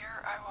 And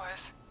here I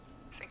was,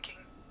 thinking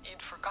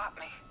you'd forgot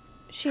me.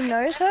 She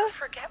knows her?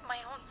 Forget my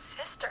own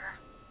sister.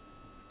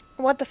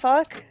 What the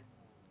fuck?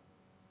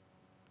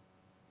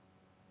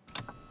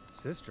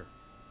 Sister.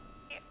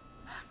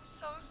 I'm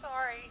so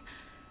sorry.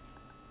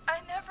 I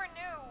never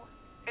knew.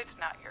 It's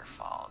not your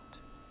fault.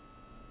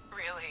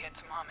 Really,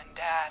 it's Mom and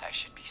Dad I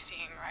should be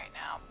seeing right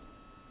now.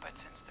 But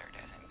since they're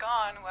dead and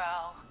gone,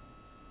 well,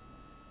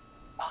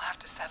 I'll have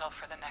to settle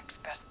for the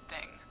next best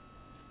thing.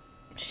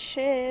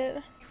 Shit.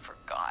 You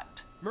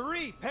forgot.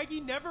 Marie,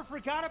 Peggy never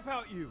forgot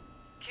about you.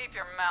 Keep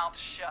your mouth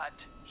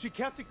shut. She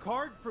kept a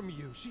card from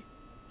you.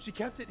 She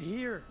kept it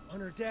here on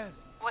her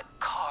desk. What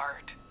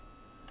card?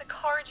 The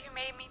card you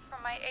made me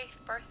for my 8th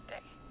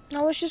birthday.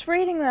 I was just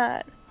reading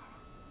that.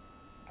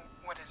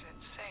 What does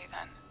it say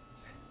then?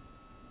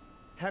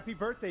 Happy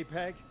birthday,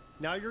 Peg.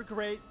 Now you're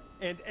great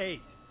and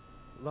 8.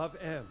 Love,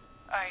 M.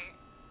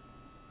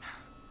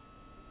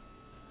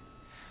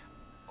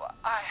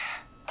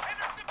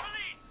 Henderson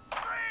police!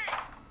 Freeze!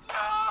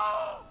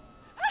 No!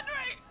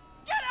 Henry!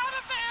 Get out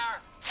of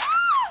there!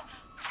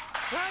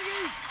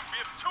 Peggy! We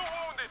have 2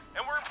 wounded,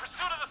 and we're in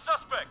pursuit of the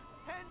suspect.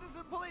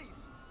 Henderson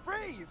police!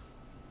 Freeze!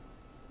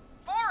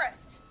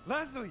 Forrest!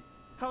 Leslie,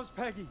 how's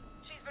Peggy?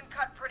 She's been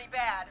cut pretty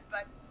bad,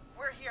 but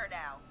we're here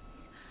now.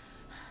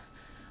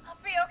 I'll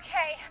be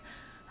okay.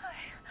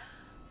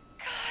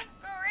 God,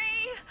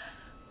 Marie!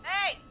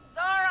 Hey,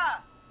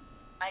 Zara!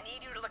 I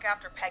need you to look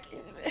after Peggy.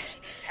 She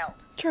needs help.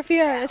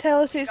 Trofeo,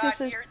 tell us who We got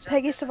says here just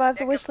Peggy at the survived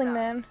the nick of Whistling time.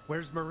 Man.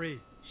 Where's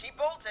Marie? She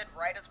bolted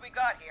right as we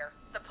got here.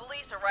 The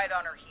police are right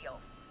on her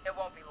heels. It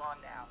won't be long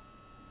now.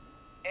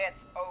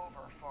 It's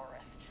over,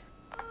 Forrest.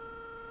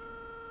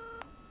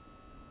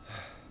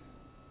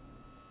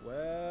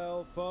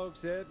 Well,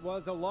 folks, it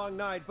was a long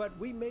night, but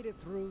we made it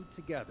through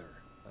together.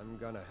 I'm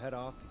gonna head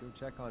off to go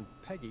check on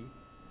Peggy.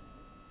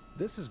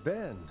 This has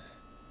been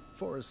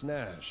Forrest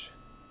Nash.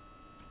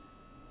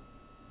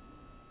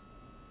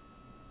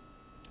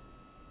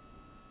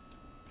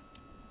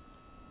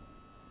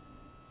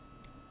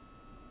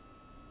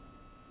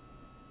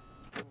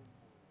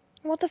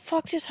 What the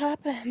fuck just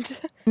happened?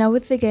 Now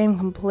with the game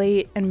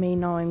complete and me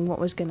knowing what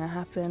was gonna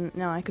happen,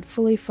 now I could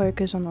fully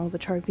focus on all the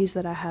trophies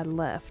that I had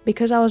left.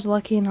 Because I was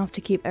lucky enough to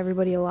keep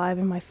everybody alive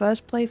in my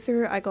first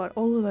playthrough, I got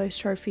all of those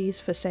trophies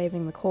for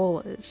saving the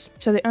callers.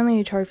 So the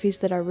only trophies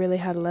that I really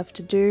had left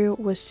to do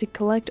was to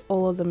collect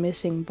all of the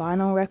missing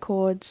vinyl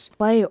records,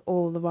 play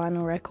all of the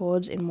vinyl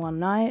records in one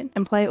night,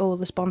 and play all of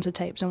the sponsor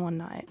tapes in one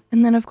night.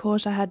 And then of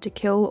course I had to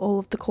kill all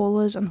of the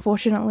callers,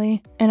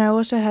 unfortunately, and I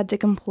also had to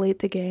complete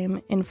the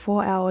game in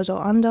 4 hours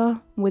or under,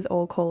 with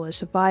all callers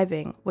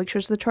surviving, which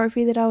was the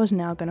trophy that I was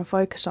now going to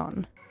focus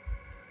on.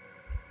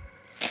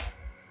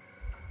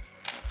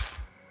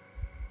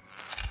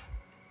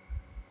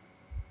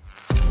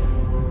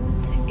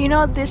 You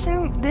know, this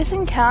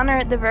encounter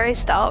at the very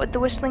start with the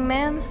Whistling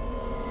Man,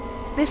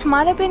 this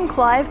might have been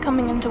Clive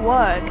coming into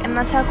work, and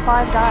that's how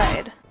Clive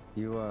died.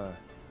 You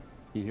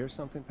hear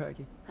something,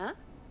 Peggy? Huh?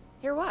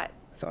 Hear what?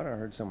 I thought I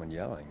heard someone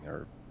yelling,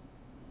 or,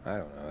 I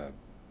don't know,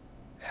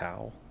 a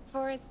howl.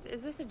 Forrest,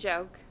 is this a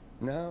joke?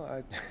 No,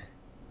 I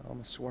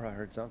almost swore I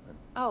heard something.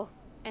 Oh,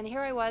 and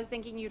here I was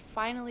thinking you'd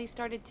finally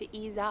started to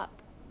ease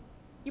up.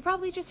 You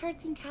probably just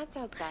heard some cats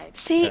outside.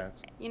 See,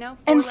 Cats. You know,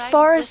 and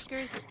four-legs,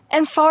 whiskers.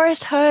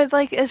 Forrest heard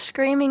like a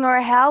screaming or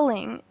a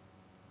howling.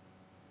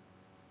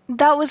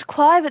 That was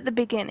Clive at the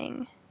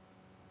beginning.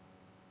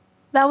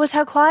 That was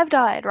how Clive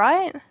died,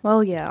 right?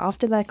 Well yeah,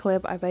 after that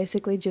clip I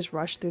basically just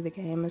rushed through the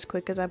game as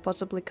quick as I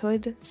possibly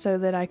could so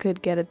that I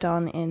could get it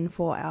done in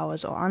 4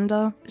 hours or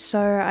under.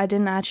 So I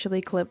didn't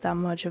actually clip that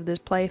much of this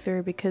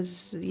playthrough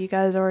because you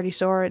guys already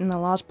saw it in the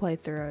last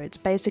playthrough. It's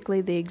basically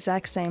the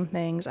exact same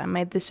things, I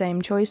made the same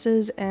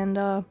choices, and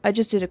I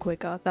just did it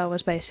quicker. That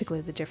was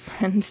basically the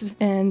difference.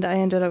 And I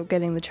ended up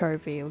getting the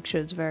trophy, which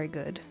was very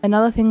good.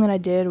 Another thing that I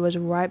did was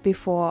right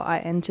before I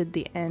entered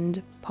the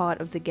end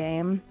part of the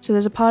game. So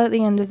there's a part at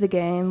the end of the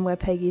game where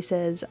Peggy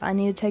says, I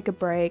need to take a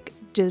break,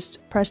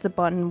 just press the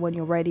button when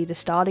you're ready to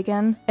start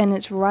again, and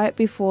it's right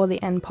before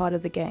the end part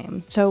of the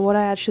game. So what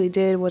I actually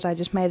did was I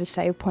just made a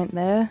save point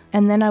there,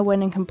 and then I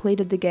went and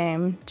completed the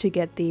game to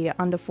get the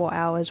under 4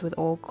 hours with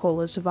all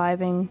callers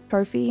surviving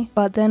trophy.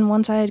 But then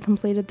once I had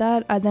completed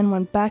that, I then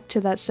went back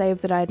to that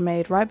save that I had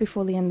made right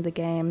before the end of the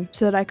game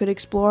so that I could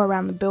explore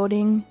around the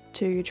building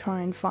to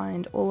try and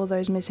find all of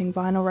those missing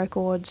vinyl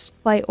records,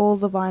 play all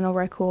the vinyl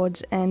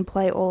records, and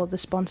play all of the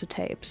sponsor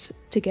tapes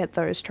to get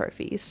those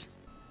trophies.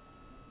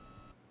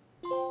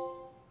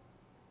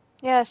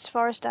 Yes,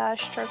 Forest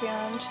Dash, trophy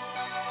earned.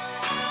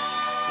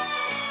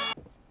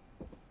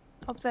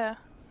 Up there.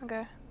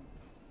 Okay.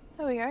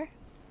 There we go.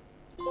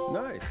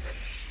 Nice.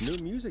 New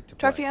music to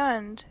Trophy play.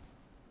 earned.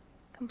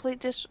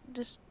 Complete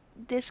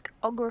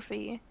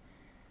discography.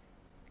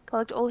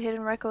 Collect all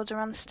hidden records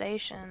around the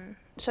station.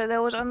 So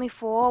there was only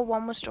 4.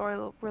 One was story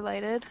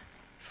related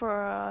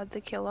for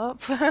the kill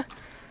up.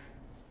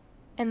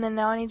 And then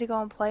now I need to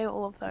go and play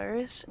all of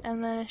those.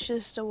 And then it's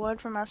just a word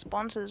from our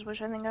sponsors,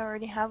 which I think I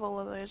already have all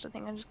of those. I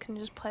think I can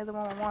just play them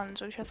all at once,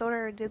 which I thought I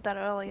already did that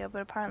earlier,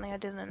 but apparently I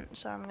didn't.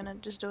 So I'm gonna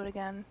just do it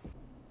again.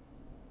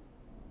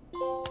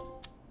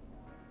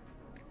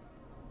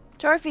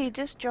 Trophy,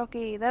 disc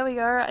jockey. There we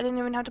go. I didn't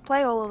even have to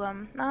play all of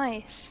them.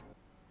 Nice.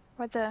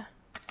 Right there.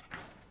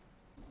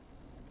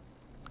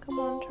 Come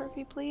on,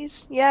 trophy,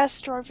 please.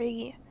 Yes,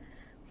 trophy.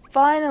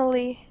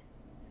 Finally.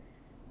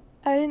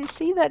 I didn't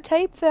see that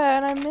tape there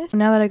and I missed.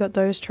 Now that I got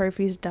those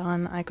trophies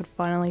done, I could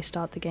finally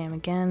start the game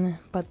again,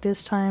 but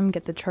this time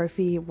get the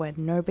trophy where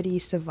nobody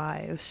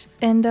survives.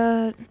 And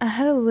I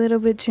had a little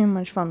bit too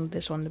much fun with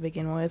this one to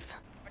begin with.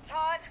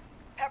 Baton,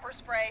 pepper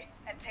spray,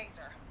 and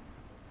taser.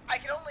 I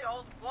can only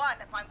hold one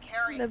if I'm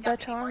carrying The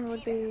Deputy baton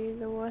would be Martinez.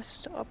 the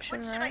worst option,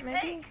 Which should right? I Maybe?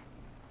 take?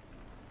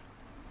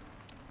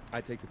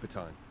 I take the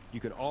baton. You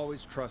can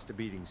always trust a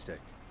beating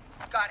stick.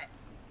 Got it.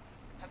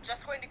 I'm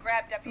just going to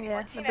grab Deputy Yeah,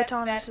 Martinez the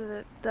baton and is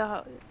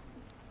then...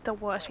 the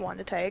worst one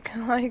to take.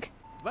 Like,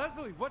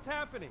 Leslie, what's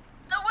happening?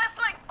 The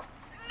whistling!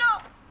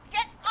 No!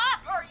 Get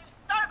off her, you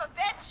son of a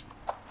bitch!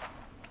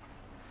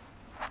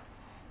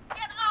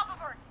 Get off of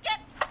her! Get...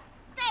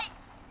 Hey!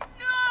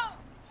 No!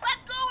 Let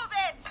go of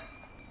it!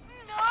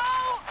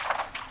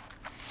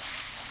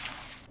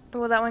 No!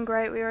 well, that went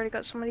great. We already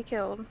got somebody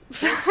killed.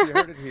 Folks, you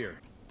heard it here.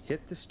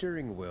 Hit the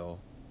steering wheel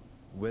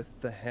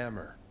with the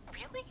hammer.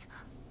 Really?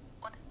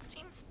 Well, that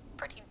seems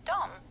pretty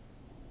dumb.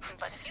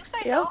 But if you say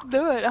Yep, so.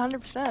 do it,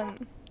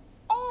 100%.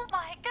 Oh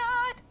my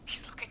god!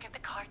 He's looking at the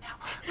car now.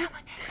 Come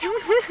on, tell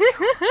me what to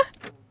do.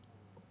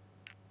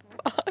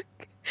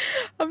 Fuck.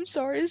 I'm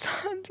sorry,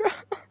 Sandra.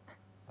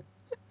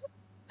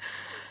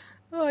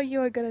 Oh,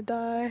 you are gonna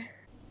die.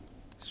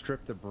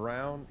 Strip the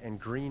brown and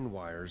green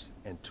wires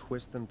and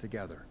twist them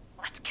together.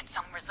 Let's get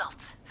some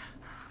results.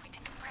 We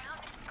take the brown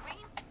and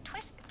green and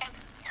twist and...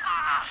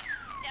 Ah!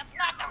 That's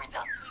not the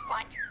results we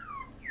want.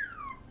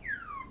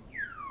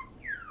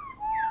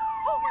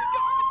 Oh my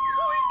god!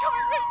 Oh, he's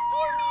coming right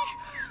for me!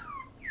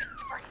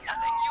 It's for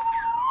nothing, you...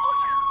 Oh,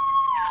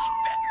 you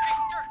bet,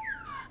 mister!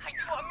 I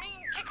do a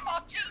mean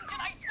kickball change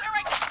and I swear I...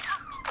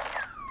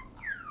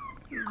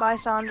 Bye,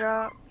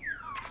 Sandra.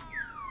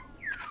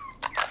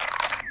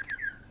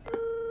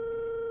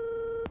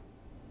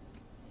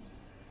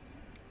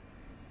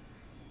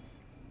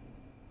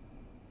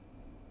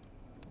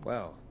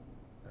 Well,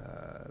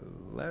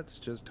 let's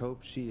just hope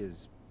she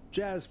is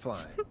jazz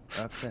flying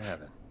up to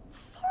heaven.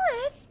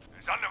 Forrest!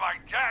 It's under my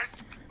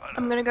desk, but,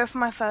 I'm gonna go for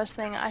my first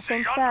thing. I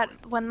think that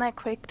when that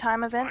quick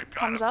time event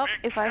comes up,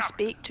 if I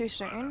speak too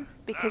soon,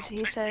 because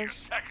he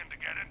says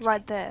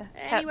right there,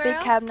 Anywhere big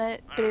else?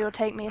 cabinet, but it'll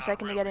take me a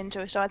second to get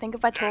into it. So I think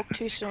if I talk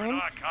too soon,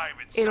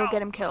 it'll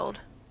get him killed.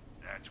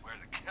 That's where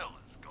the kill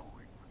is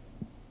going.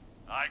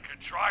 I could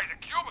try the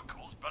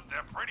cubicles, but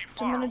they're pretty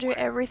So I'm far gonna do away.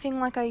 everything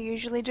like I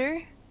usually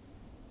do,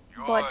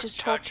 but just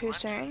talk too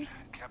soon. Has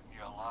kept me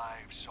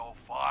alive so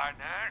far,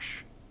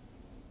 Nash.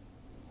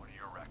 What do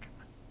you reckon?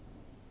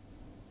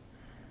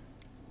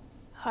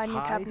 Hide in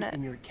your cabinet.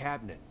 in your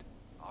cabinet.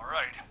 All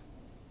right.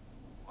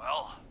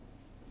 Well,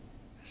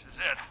 this is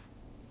it.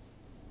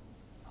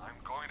 I'm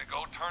going to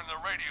go turn the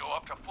radio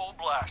up to full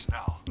blast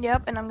now.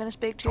 Yep, and I'm gonna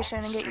speak too Don't soon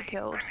and get you say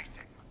killed.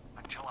 anything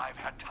until I've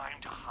had time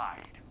to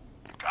hide.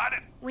 You got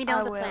it? We know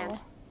I the will. plan.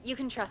 You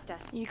can trust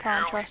us. You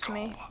can't Here we trust go.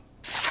 me.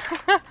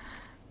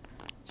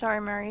 Sorry,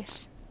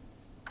 Maurice.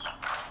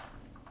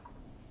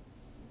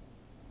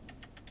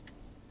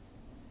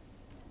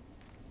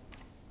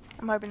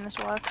 I'm hoping this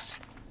works.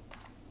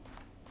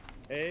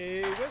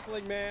 Hey,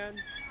 whistling man.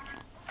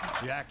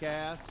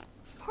 Jackass.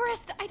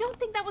 Forrest, I don't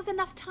think that was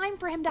enough time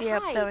for him to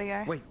Yep, hide. there we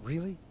go. Wait,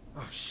 really?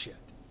 Oh, shit.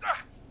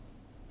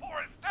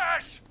 Forrest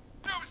Nash,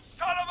 you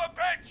son of a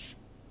bitch!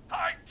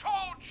 I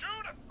told you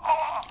to.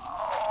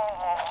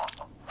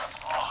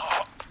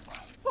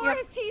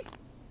 Forrest, he's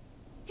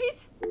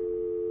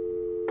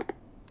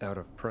Out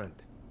of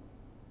print.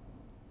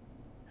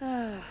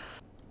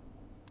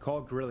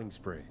 Call grilling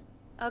spree.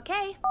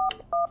 Okay.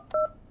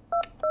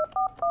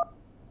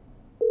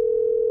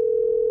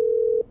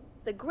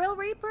 The Grill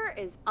Reaper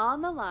is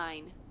on the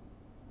line.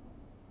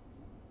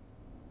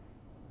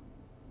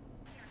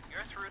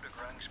 You're through to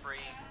Grilling Spree.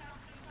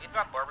 We've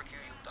got barbecue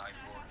you'll die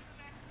for.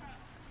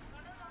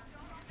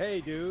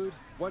 Hey, dude.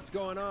 What's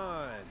going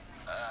on?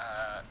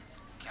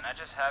 Can I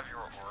just have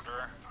your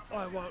order?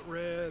 I want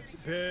ribs,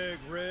 big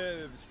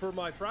ribs, for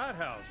my frat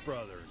house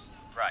brothers.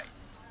 Right.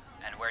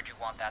 And where'd you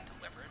want that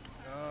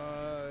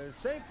delivered?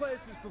 Same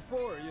place as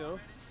before, you know.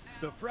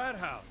 The frat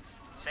house.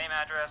 Same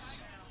address?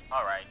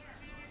 Alright.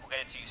 We'll get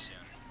it to you soon.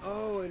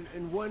 Oh,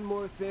 and one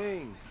more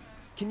thing.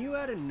 Can you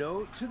add a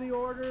note to the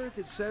order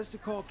that says to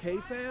call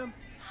K-Fam?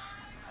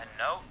 A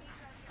note?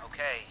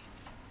 Okay.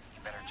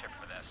 You better tip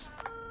for this.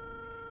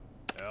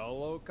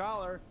 Hello,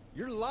 caller.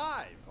 You're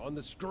live on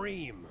the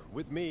Scream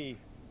with me,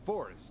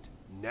 Forrest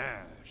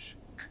Nash.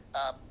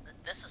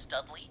 This is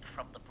Dudley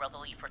from the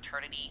Brotherly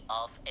Fraternity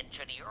of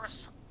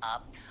Engineers. I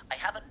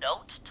have a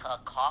note to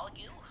call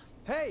you.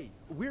 Hey,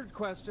 weird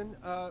question.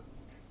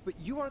 But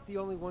you aren't the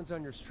only ones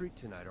on your street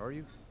tonight, are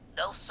you?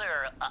 No,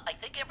 sir. I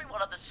think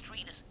everyone on the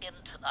street is in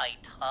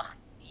tonight.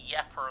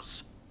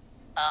 Yeppers.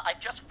 I've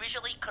just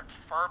visually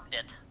confirmed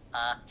it.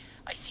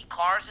 I see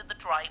cars in the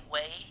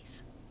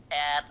driveways,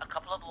 and a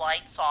couple of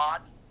lights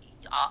on.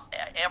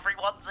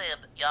 Everyone's in,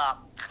 yeah.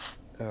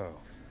 Oh.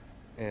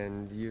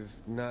 And you've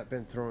not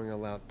been throwing a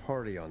loud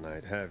party all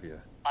night, have you?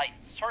 I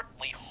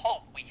certainly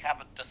hope we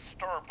haven't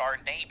disturbed our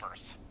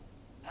neighbors.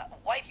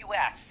 Why do you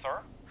ask, sir?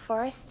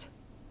 Forrest,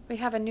 we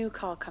have a new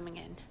call coming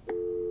in.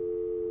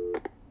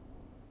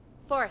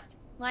 Forrest,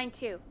 line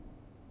 2.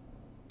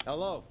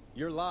 Hello,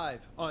 you're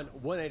live on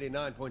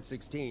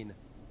 189.16,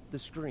 The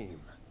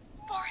Scream.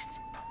 Forrest,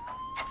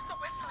 it's the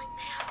whistling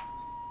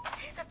man.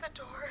 He's at the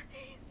door.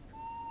 He's...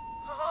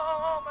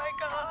 Oh my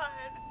god.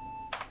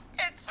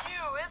 It's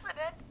you, isn't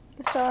it?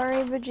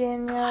 Sorry,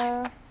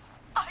 Virginia.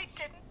 I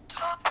didn't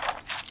talk.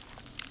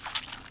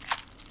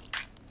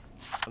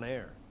 On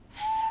air.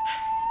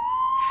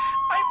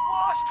 I'm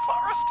lost,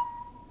 Forrest.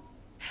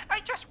 I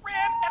just ran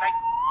and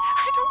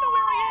I don't know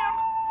where I am.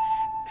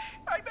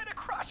 I'm at a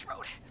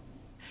crossroad,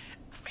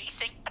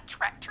 facing a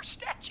tractor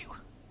statue.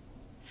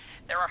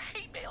 There are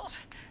hay bales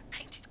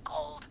painted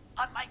gold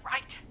on my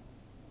right.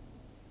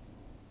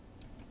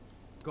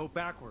 Go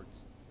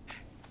backwards.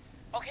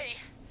 Okay,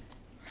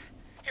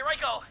 here I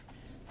go.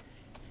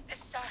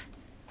 This,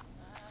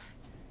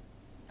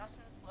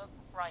 doesn't look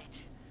right.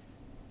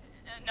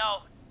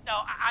 No,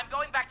 I'm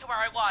going back to where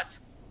I was.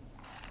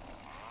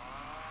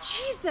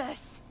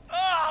 Jesus!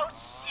 Oh,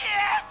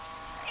 shit!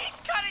 He's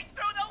cutting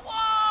through the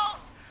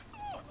walls!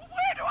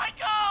 Where do I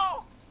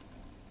go?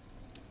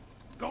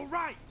 Go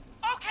right!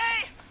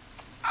 Okay,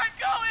 I'm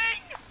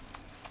going!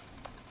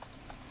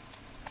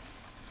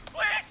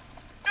 Please,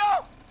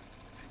 no!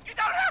 You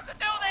don't have to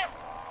do this!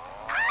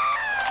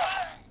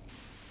 Ah!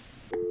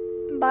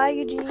 Bye, I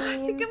Eugene.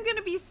 think I'm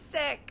gonna be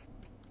sick.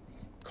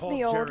 Call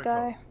The old Jericho.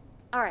 guy.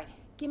 Alright,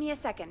 give me a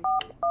second.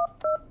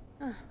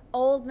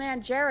 Old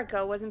man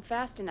Jericho wasn't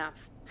fast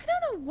enough. I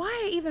don't know why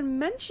I even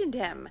mentioned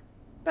him.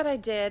 But I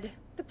did.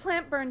 The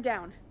plant burned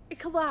down. It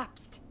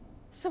collapsed.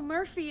 So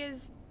Murphy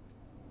is...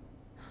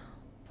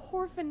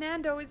 Poor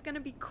Fernando is gonna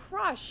be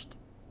crushed.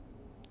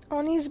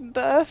 On his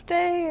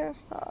birthday?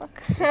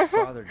 Fuck. His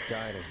father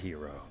died a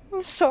hero.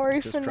 I'm sorry,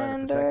 He's just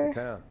trying to Fernando. protect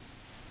the town.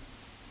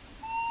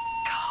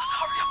 God,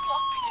 hurry up,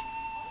 Lockpicking!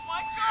 Oh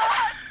my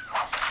God!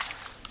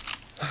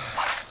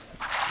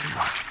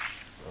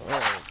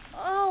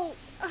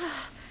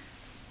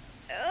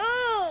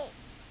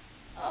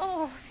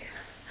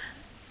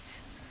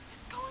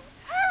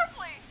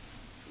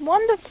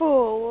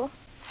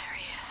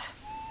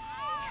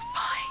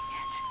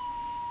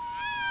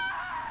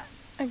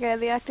 Okay,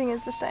 the acting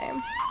is the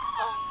same.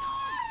 Oh no.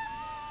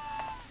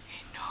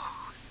 He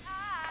knows.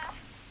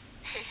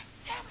 Hey,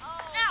 damn it.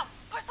 Now,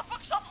 push the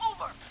bookshelf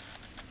over.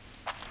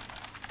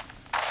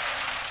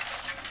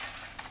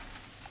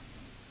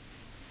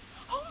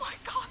 Oh my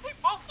god, they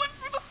both went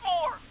through the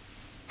floor.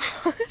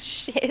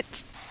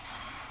 Shit.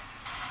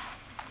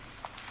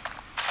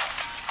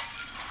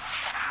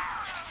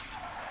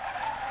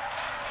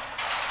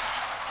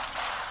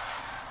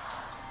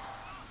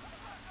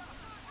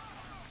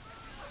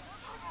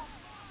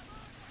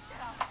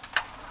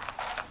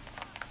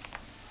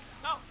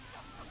 No.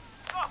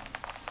 Stop.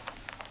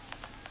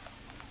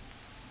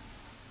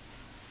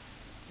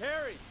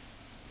 Carrie!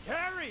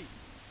 Carrie!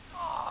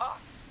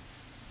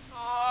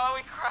 Oh,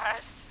 we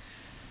crashed.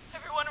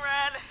 Everyone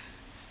ran. My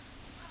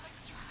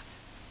leg's trapped.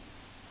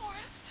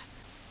 Forrest.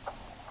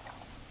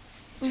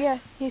 Yeah,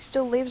 he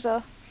still leaves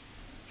her.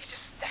 He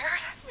just stared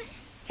at me.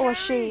 Or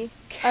she.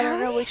 I don't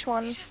know which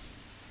one. He just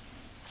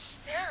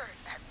stared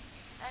at me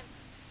and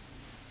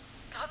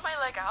got my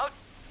leg out.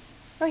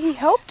 Oh, he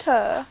helped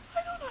her.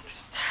 I don't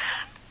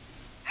understand.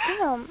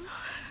 Damn.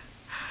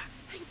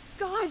 Thank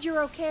God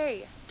you're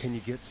okay. Can you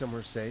get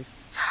somewhere safe?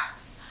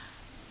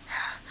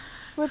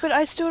 Wait, but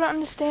I still don't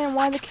understand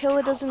why the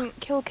killer doesn't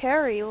kill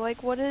Carrie.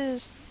 Like, what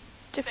is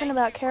different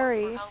about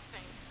Carrie? For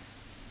helping.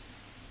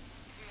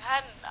 If you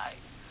hadn't, I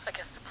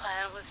guess the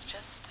plan was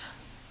just...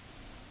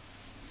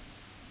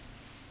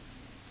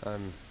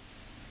 I'm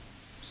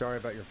sorry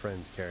about your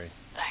friends, Carrie.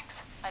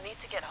 Thanks. I need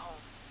to get home.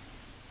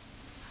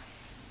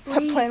 That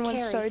Breathe, plan went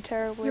Carrie. so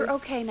terribly. You're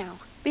okay now.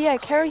 But yeah,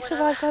 Call Carrie you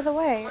survives either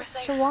way. somewhere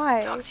safe. So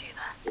why? Talk to you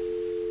then.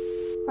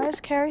 Why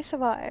does Carrie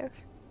survive?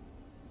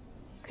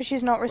 Because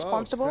she's not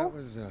responsible?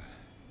 Folks,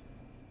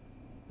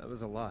 that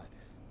was a lot.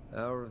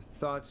 Our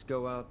thoughts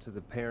go out to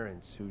the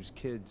parents whose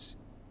kids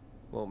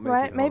won't make it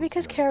Right, home maybe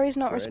because tonight. Carrie's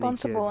not For any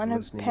responsible kids and her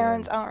listening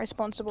parents in, aren't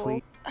responsible.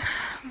 please-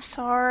 I'm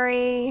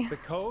sorry. The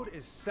code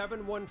is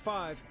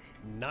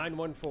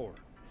 715-914.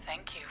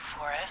 Thank you,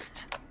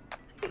 Forrest.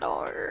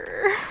 No.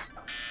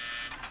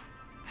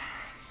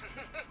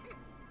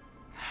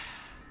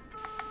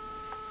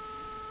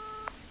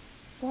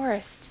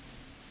 Forrest,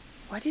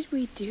 what did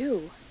we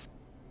do?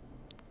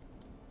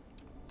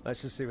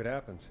 Let's just see what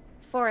happens.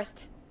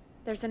 Forrest,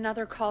 there's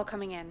another call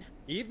coming in.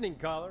 Evening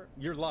caller,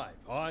 you're live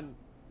on...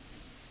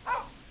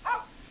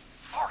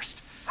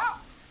 Forrest!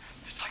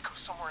 The psycho's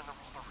somewhere in the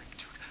roller rink,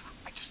 dude.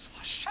 I just saw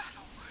a shadow.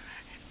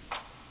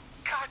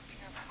 God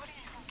damn, how do you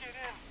even get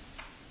in?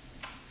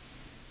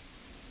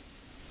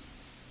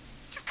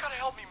 You've gotta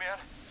help me, man.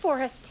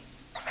 Forrest.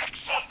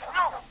 Maxie,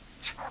 no!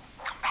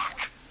 Come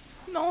back.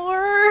 No.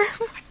 I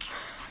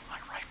can't bring my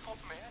rifle,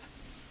 man.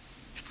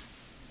 It's...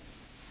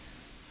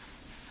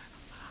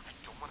 I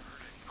don't want to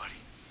hurt anybody,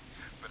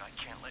 but I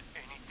can't let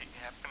anything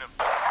happen to...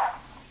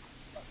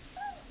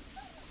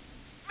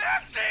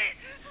 Maxie!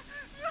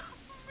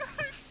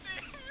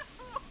 Maxie!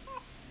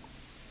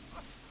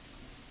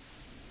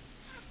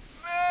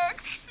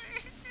 Maxie!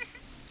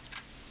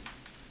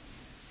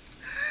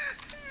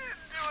 You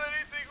didn't do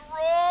anything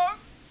wrong!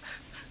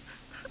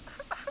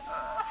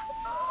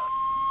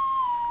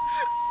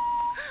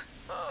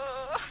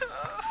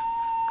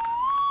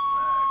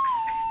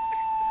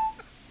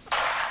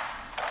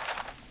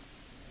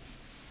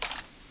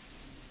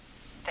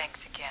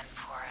 Thanks again,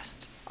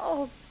 Forrest.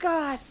 Oh,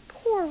 God,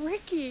 poor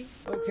Ricky.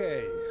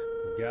 Okay,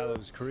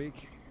 Gallows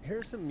Creek.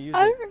 Here's some music.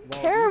 I don't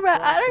while care we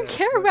about. I don't process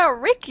care what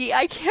about Ricky.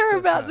 I care just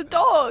about the happened.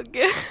 dog.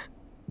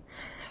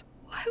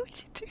 Why would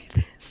you do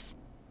this?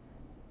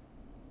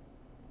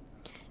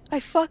 I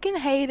fucking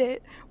hate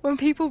it when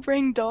people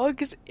bring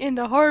dogs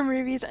into horror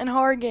movies and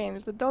horror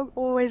games. The dog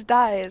always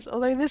dies.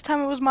 Although this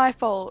time it was my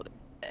fault,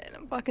 and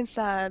I'm fucking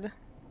sad.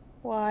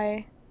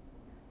 Why?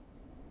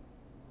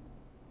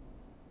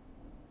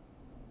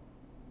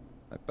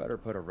 I better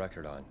put a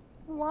record on.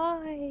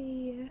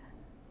 Why?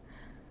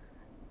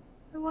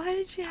 Why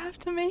did you have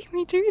to make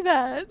me do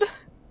that?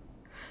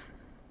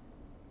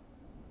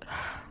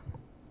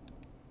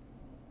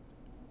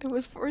 It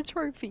was for a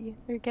trophy,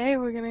 okay?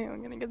 We're gonna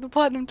get the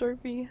platinum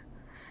trophy.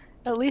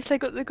 At least I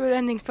got the good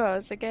ending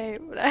first, okay?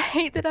 But I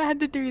hate that I had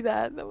to do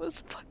that. That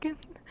was fucking...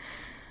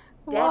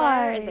 Dead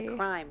Why? air is a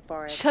crime,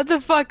 Forrest. Shut the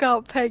fuck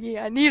up, Peggy.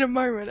 I need a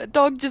moment. A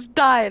dog just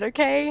died,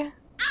 okay? I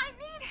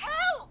need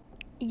help!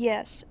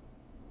 Yes.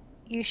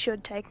 You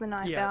should take the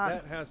knife Yeah, out.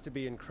 that has to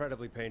be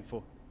incredibly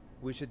painful.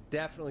 We should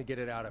definitely get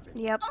it out of it.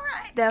 Yep. All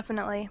right.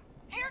 Definitely.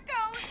 Here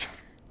goes.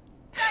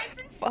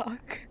 Jason,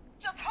 Fuck.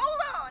 just hold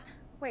on.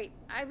 Wait,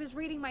 I was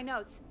reading my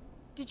notes.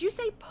 Did you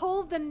say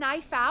pull the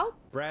knife out?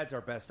 Brad's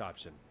our best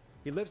option.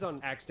 He lives on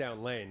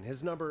Axdown Lane.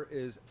 His number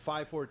is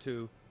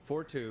 542-4298.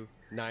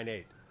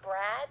 Brad?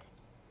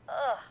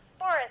 Ugh,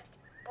 Forrest.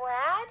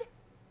 Brad?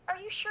 Are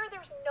you sure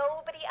there's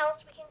nobody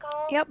else we can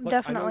call? Yep, Look,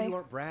 definitely. I know you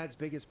aren't Brad's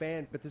biggest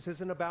fan, but this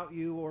isn't about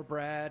you or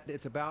Brad.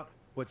 It's about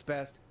what's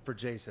best for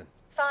Jason.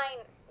 Fine,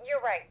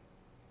 you're right.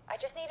 I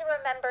just need to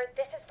remember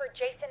this is for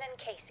Jason and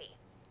Casey.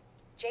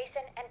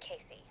 Jason and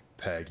Casey.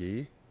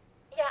 Peggy?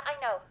 Yeah, I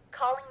know.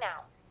 Calling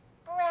now.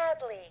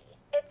 Bradley.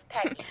 It's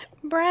Peggy.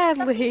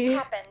 Bradley. Something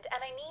happened,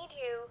 and I need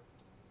you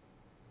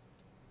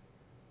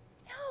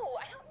No,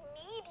 I don't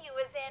need you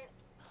as in...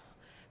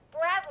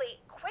 Bradley,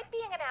 quit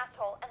being an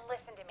asshole and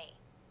listen to me.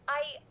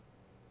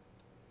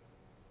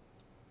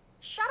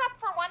 Shut up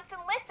for once and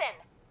listen.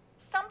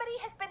 Somebody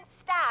has been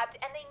stabbed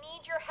and they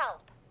need your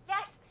help.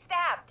 Yes,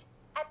 stabbed.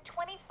 At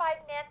 25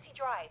 Nancy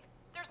Drive.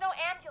 There's no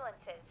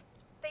ambulances.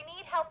 They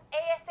need help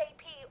ASAP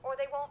or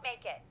they won't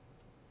make it.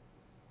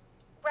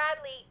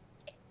 Bradley,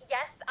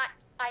 yes,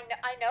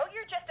 I know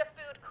you're just a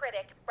food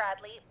critic,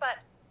 Bradley,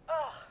 but,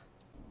 ugh.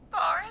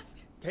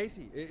 Forrest?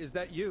 Casey, is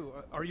that you?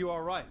 Are you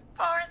all right?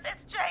 Forrest,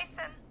 it's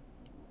Jason.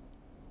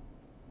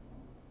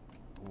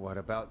 What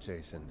about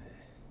Jason?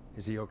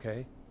 Is he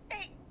okay?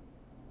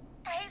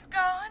 He's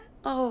gone.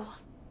 Oh,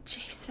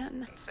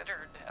 Jason.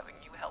 Considered having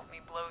you help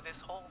me blow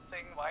this whole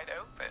thing wide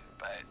open,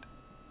 but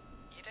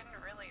you didn't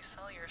really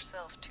sell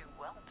yourself too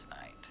well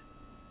tonight.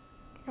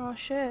 Oh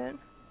shit.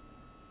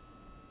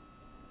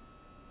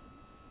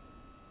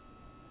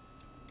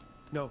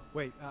 No,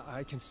 wait,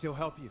 I can still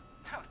help you.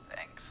 No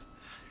thanks.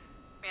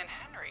 Me and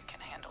Henry can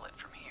handle it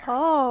from here.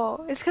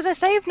 Oh, it's because I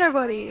saved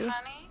nobody.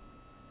 Honey,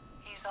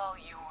 he's all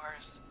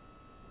yours.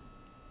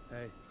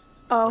 Hey.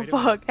 Oh wait a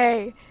fuck,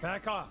 minute. hey.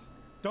 Back off.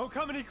 Don't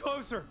come any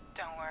closer.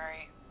 Don't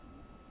worry.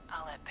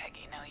 I'll let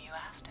Peggy know you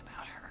asked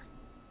about her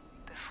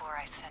before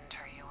I send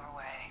her your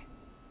way.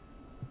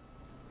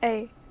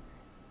 Hey.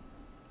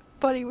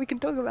 Buddy, we can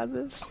talk about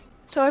this.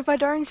 So if I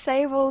don't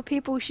save all the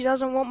people, she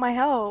doesn't want my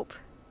help.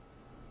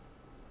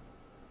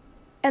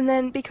 And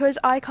then because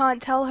I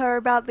can't tell her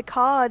about the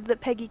card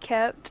that Peggy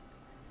kept,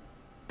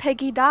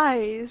 Peggy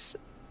dies.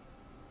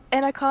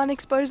 And I can't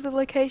expose the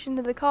location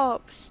to the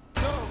cops.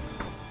 No!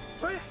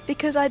 Please!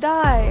 Because I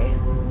die.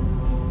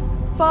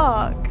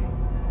 Fuck.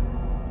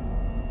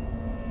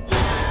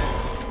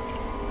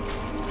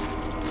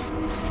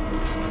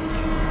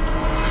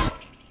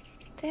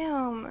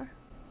 Damn.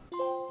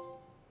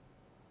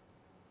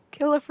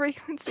 Killer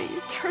frequency.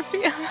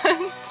 Trophy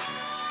hunt.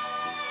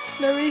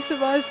 Nobody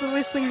survives the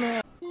whistling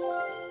man.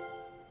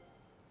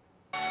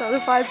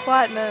 Certified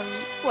platinum.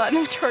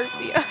 Platinum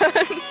trophy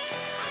hunt.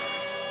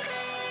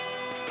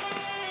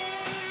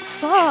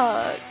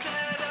 Fuck.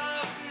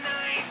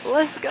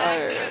 Let's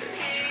go.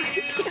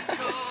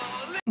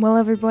 Well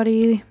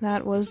everybody,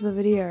 that was the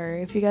video.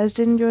 If you guys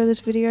did enjoy this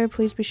video,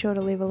 please be sure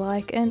to leave a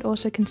like and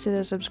also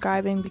consider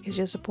subscribing because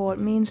your support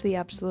means the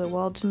absolute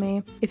world to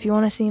me. If you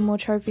want to see more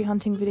trophy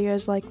hunting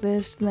videos like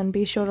this, then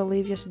be sure to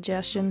leave your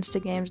suggestions to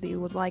games that you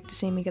would like to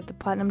see me get the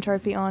platinum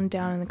trophy on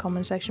down in the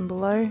comment section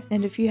below.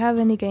 And if you have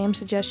any game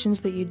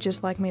suggestions that you'd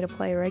just like me to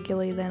play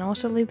regularly, then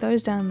also leave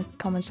those down in the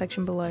comment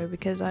section below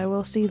because I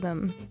will see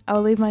them.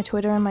 I'll leave my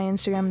Twitter and my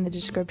Instagram in the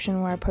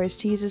description where I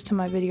post teasers to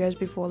my videos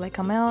before they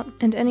come out.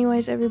 And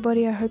anyways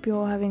everybody, I hope you're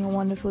all having a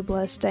wonderfully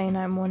blessed day,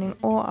 night, morning,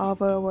 or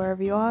arvo,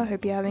 wherever you are.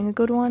 Hope you're having a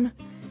good one.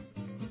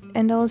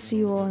 And I'll see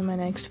you all in my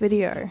next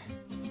video.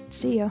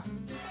 See ya.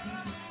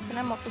 Can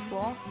I mop the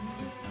floor?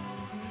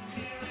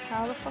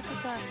 How the fuck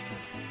is that?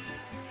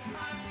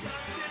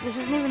 This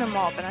isn't even a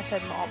mop, and I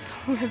said mop.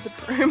 It's a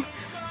broom.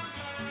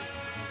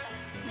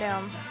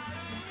 Down.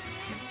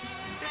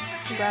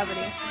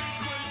 Gravity.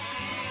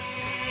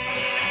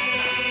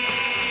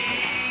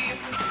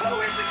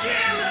 Oh, it's a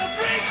killer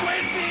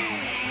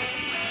frequency!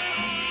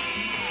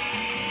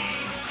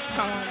 I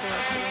want to do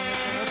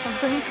it or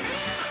something.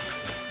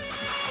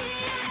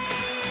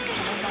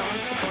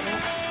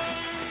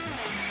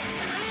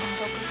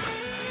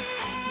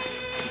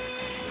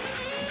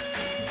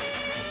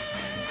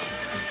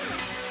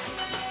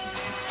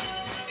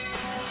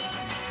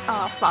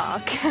 Oh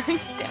fuck.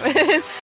 Damn it.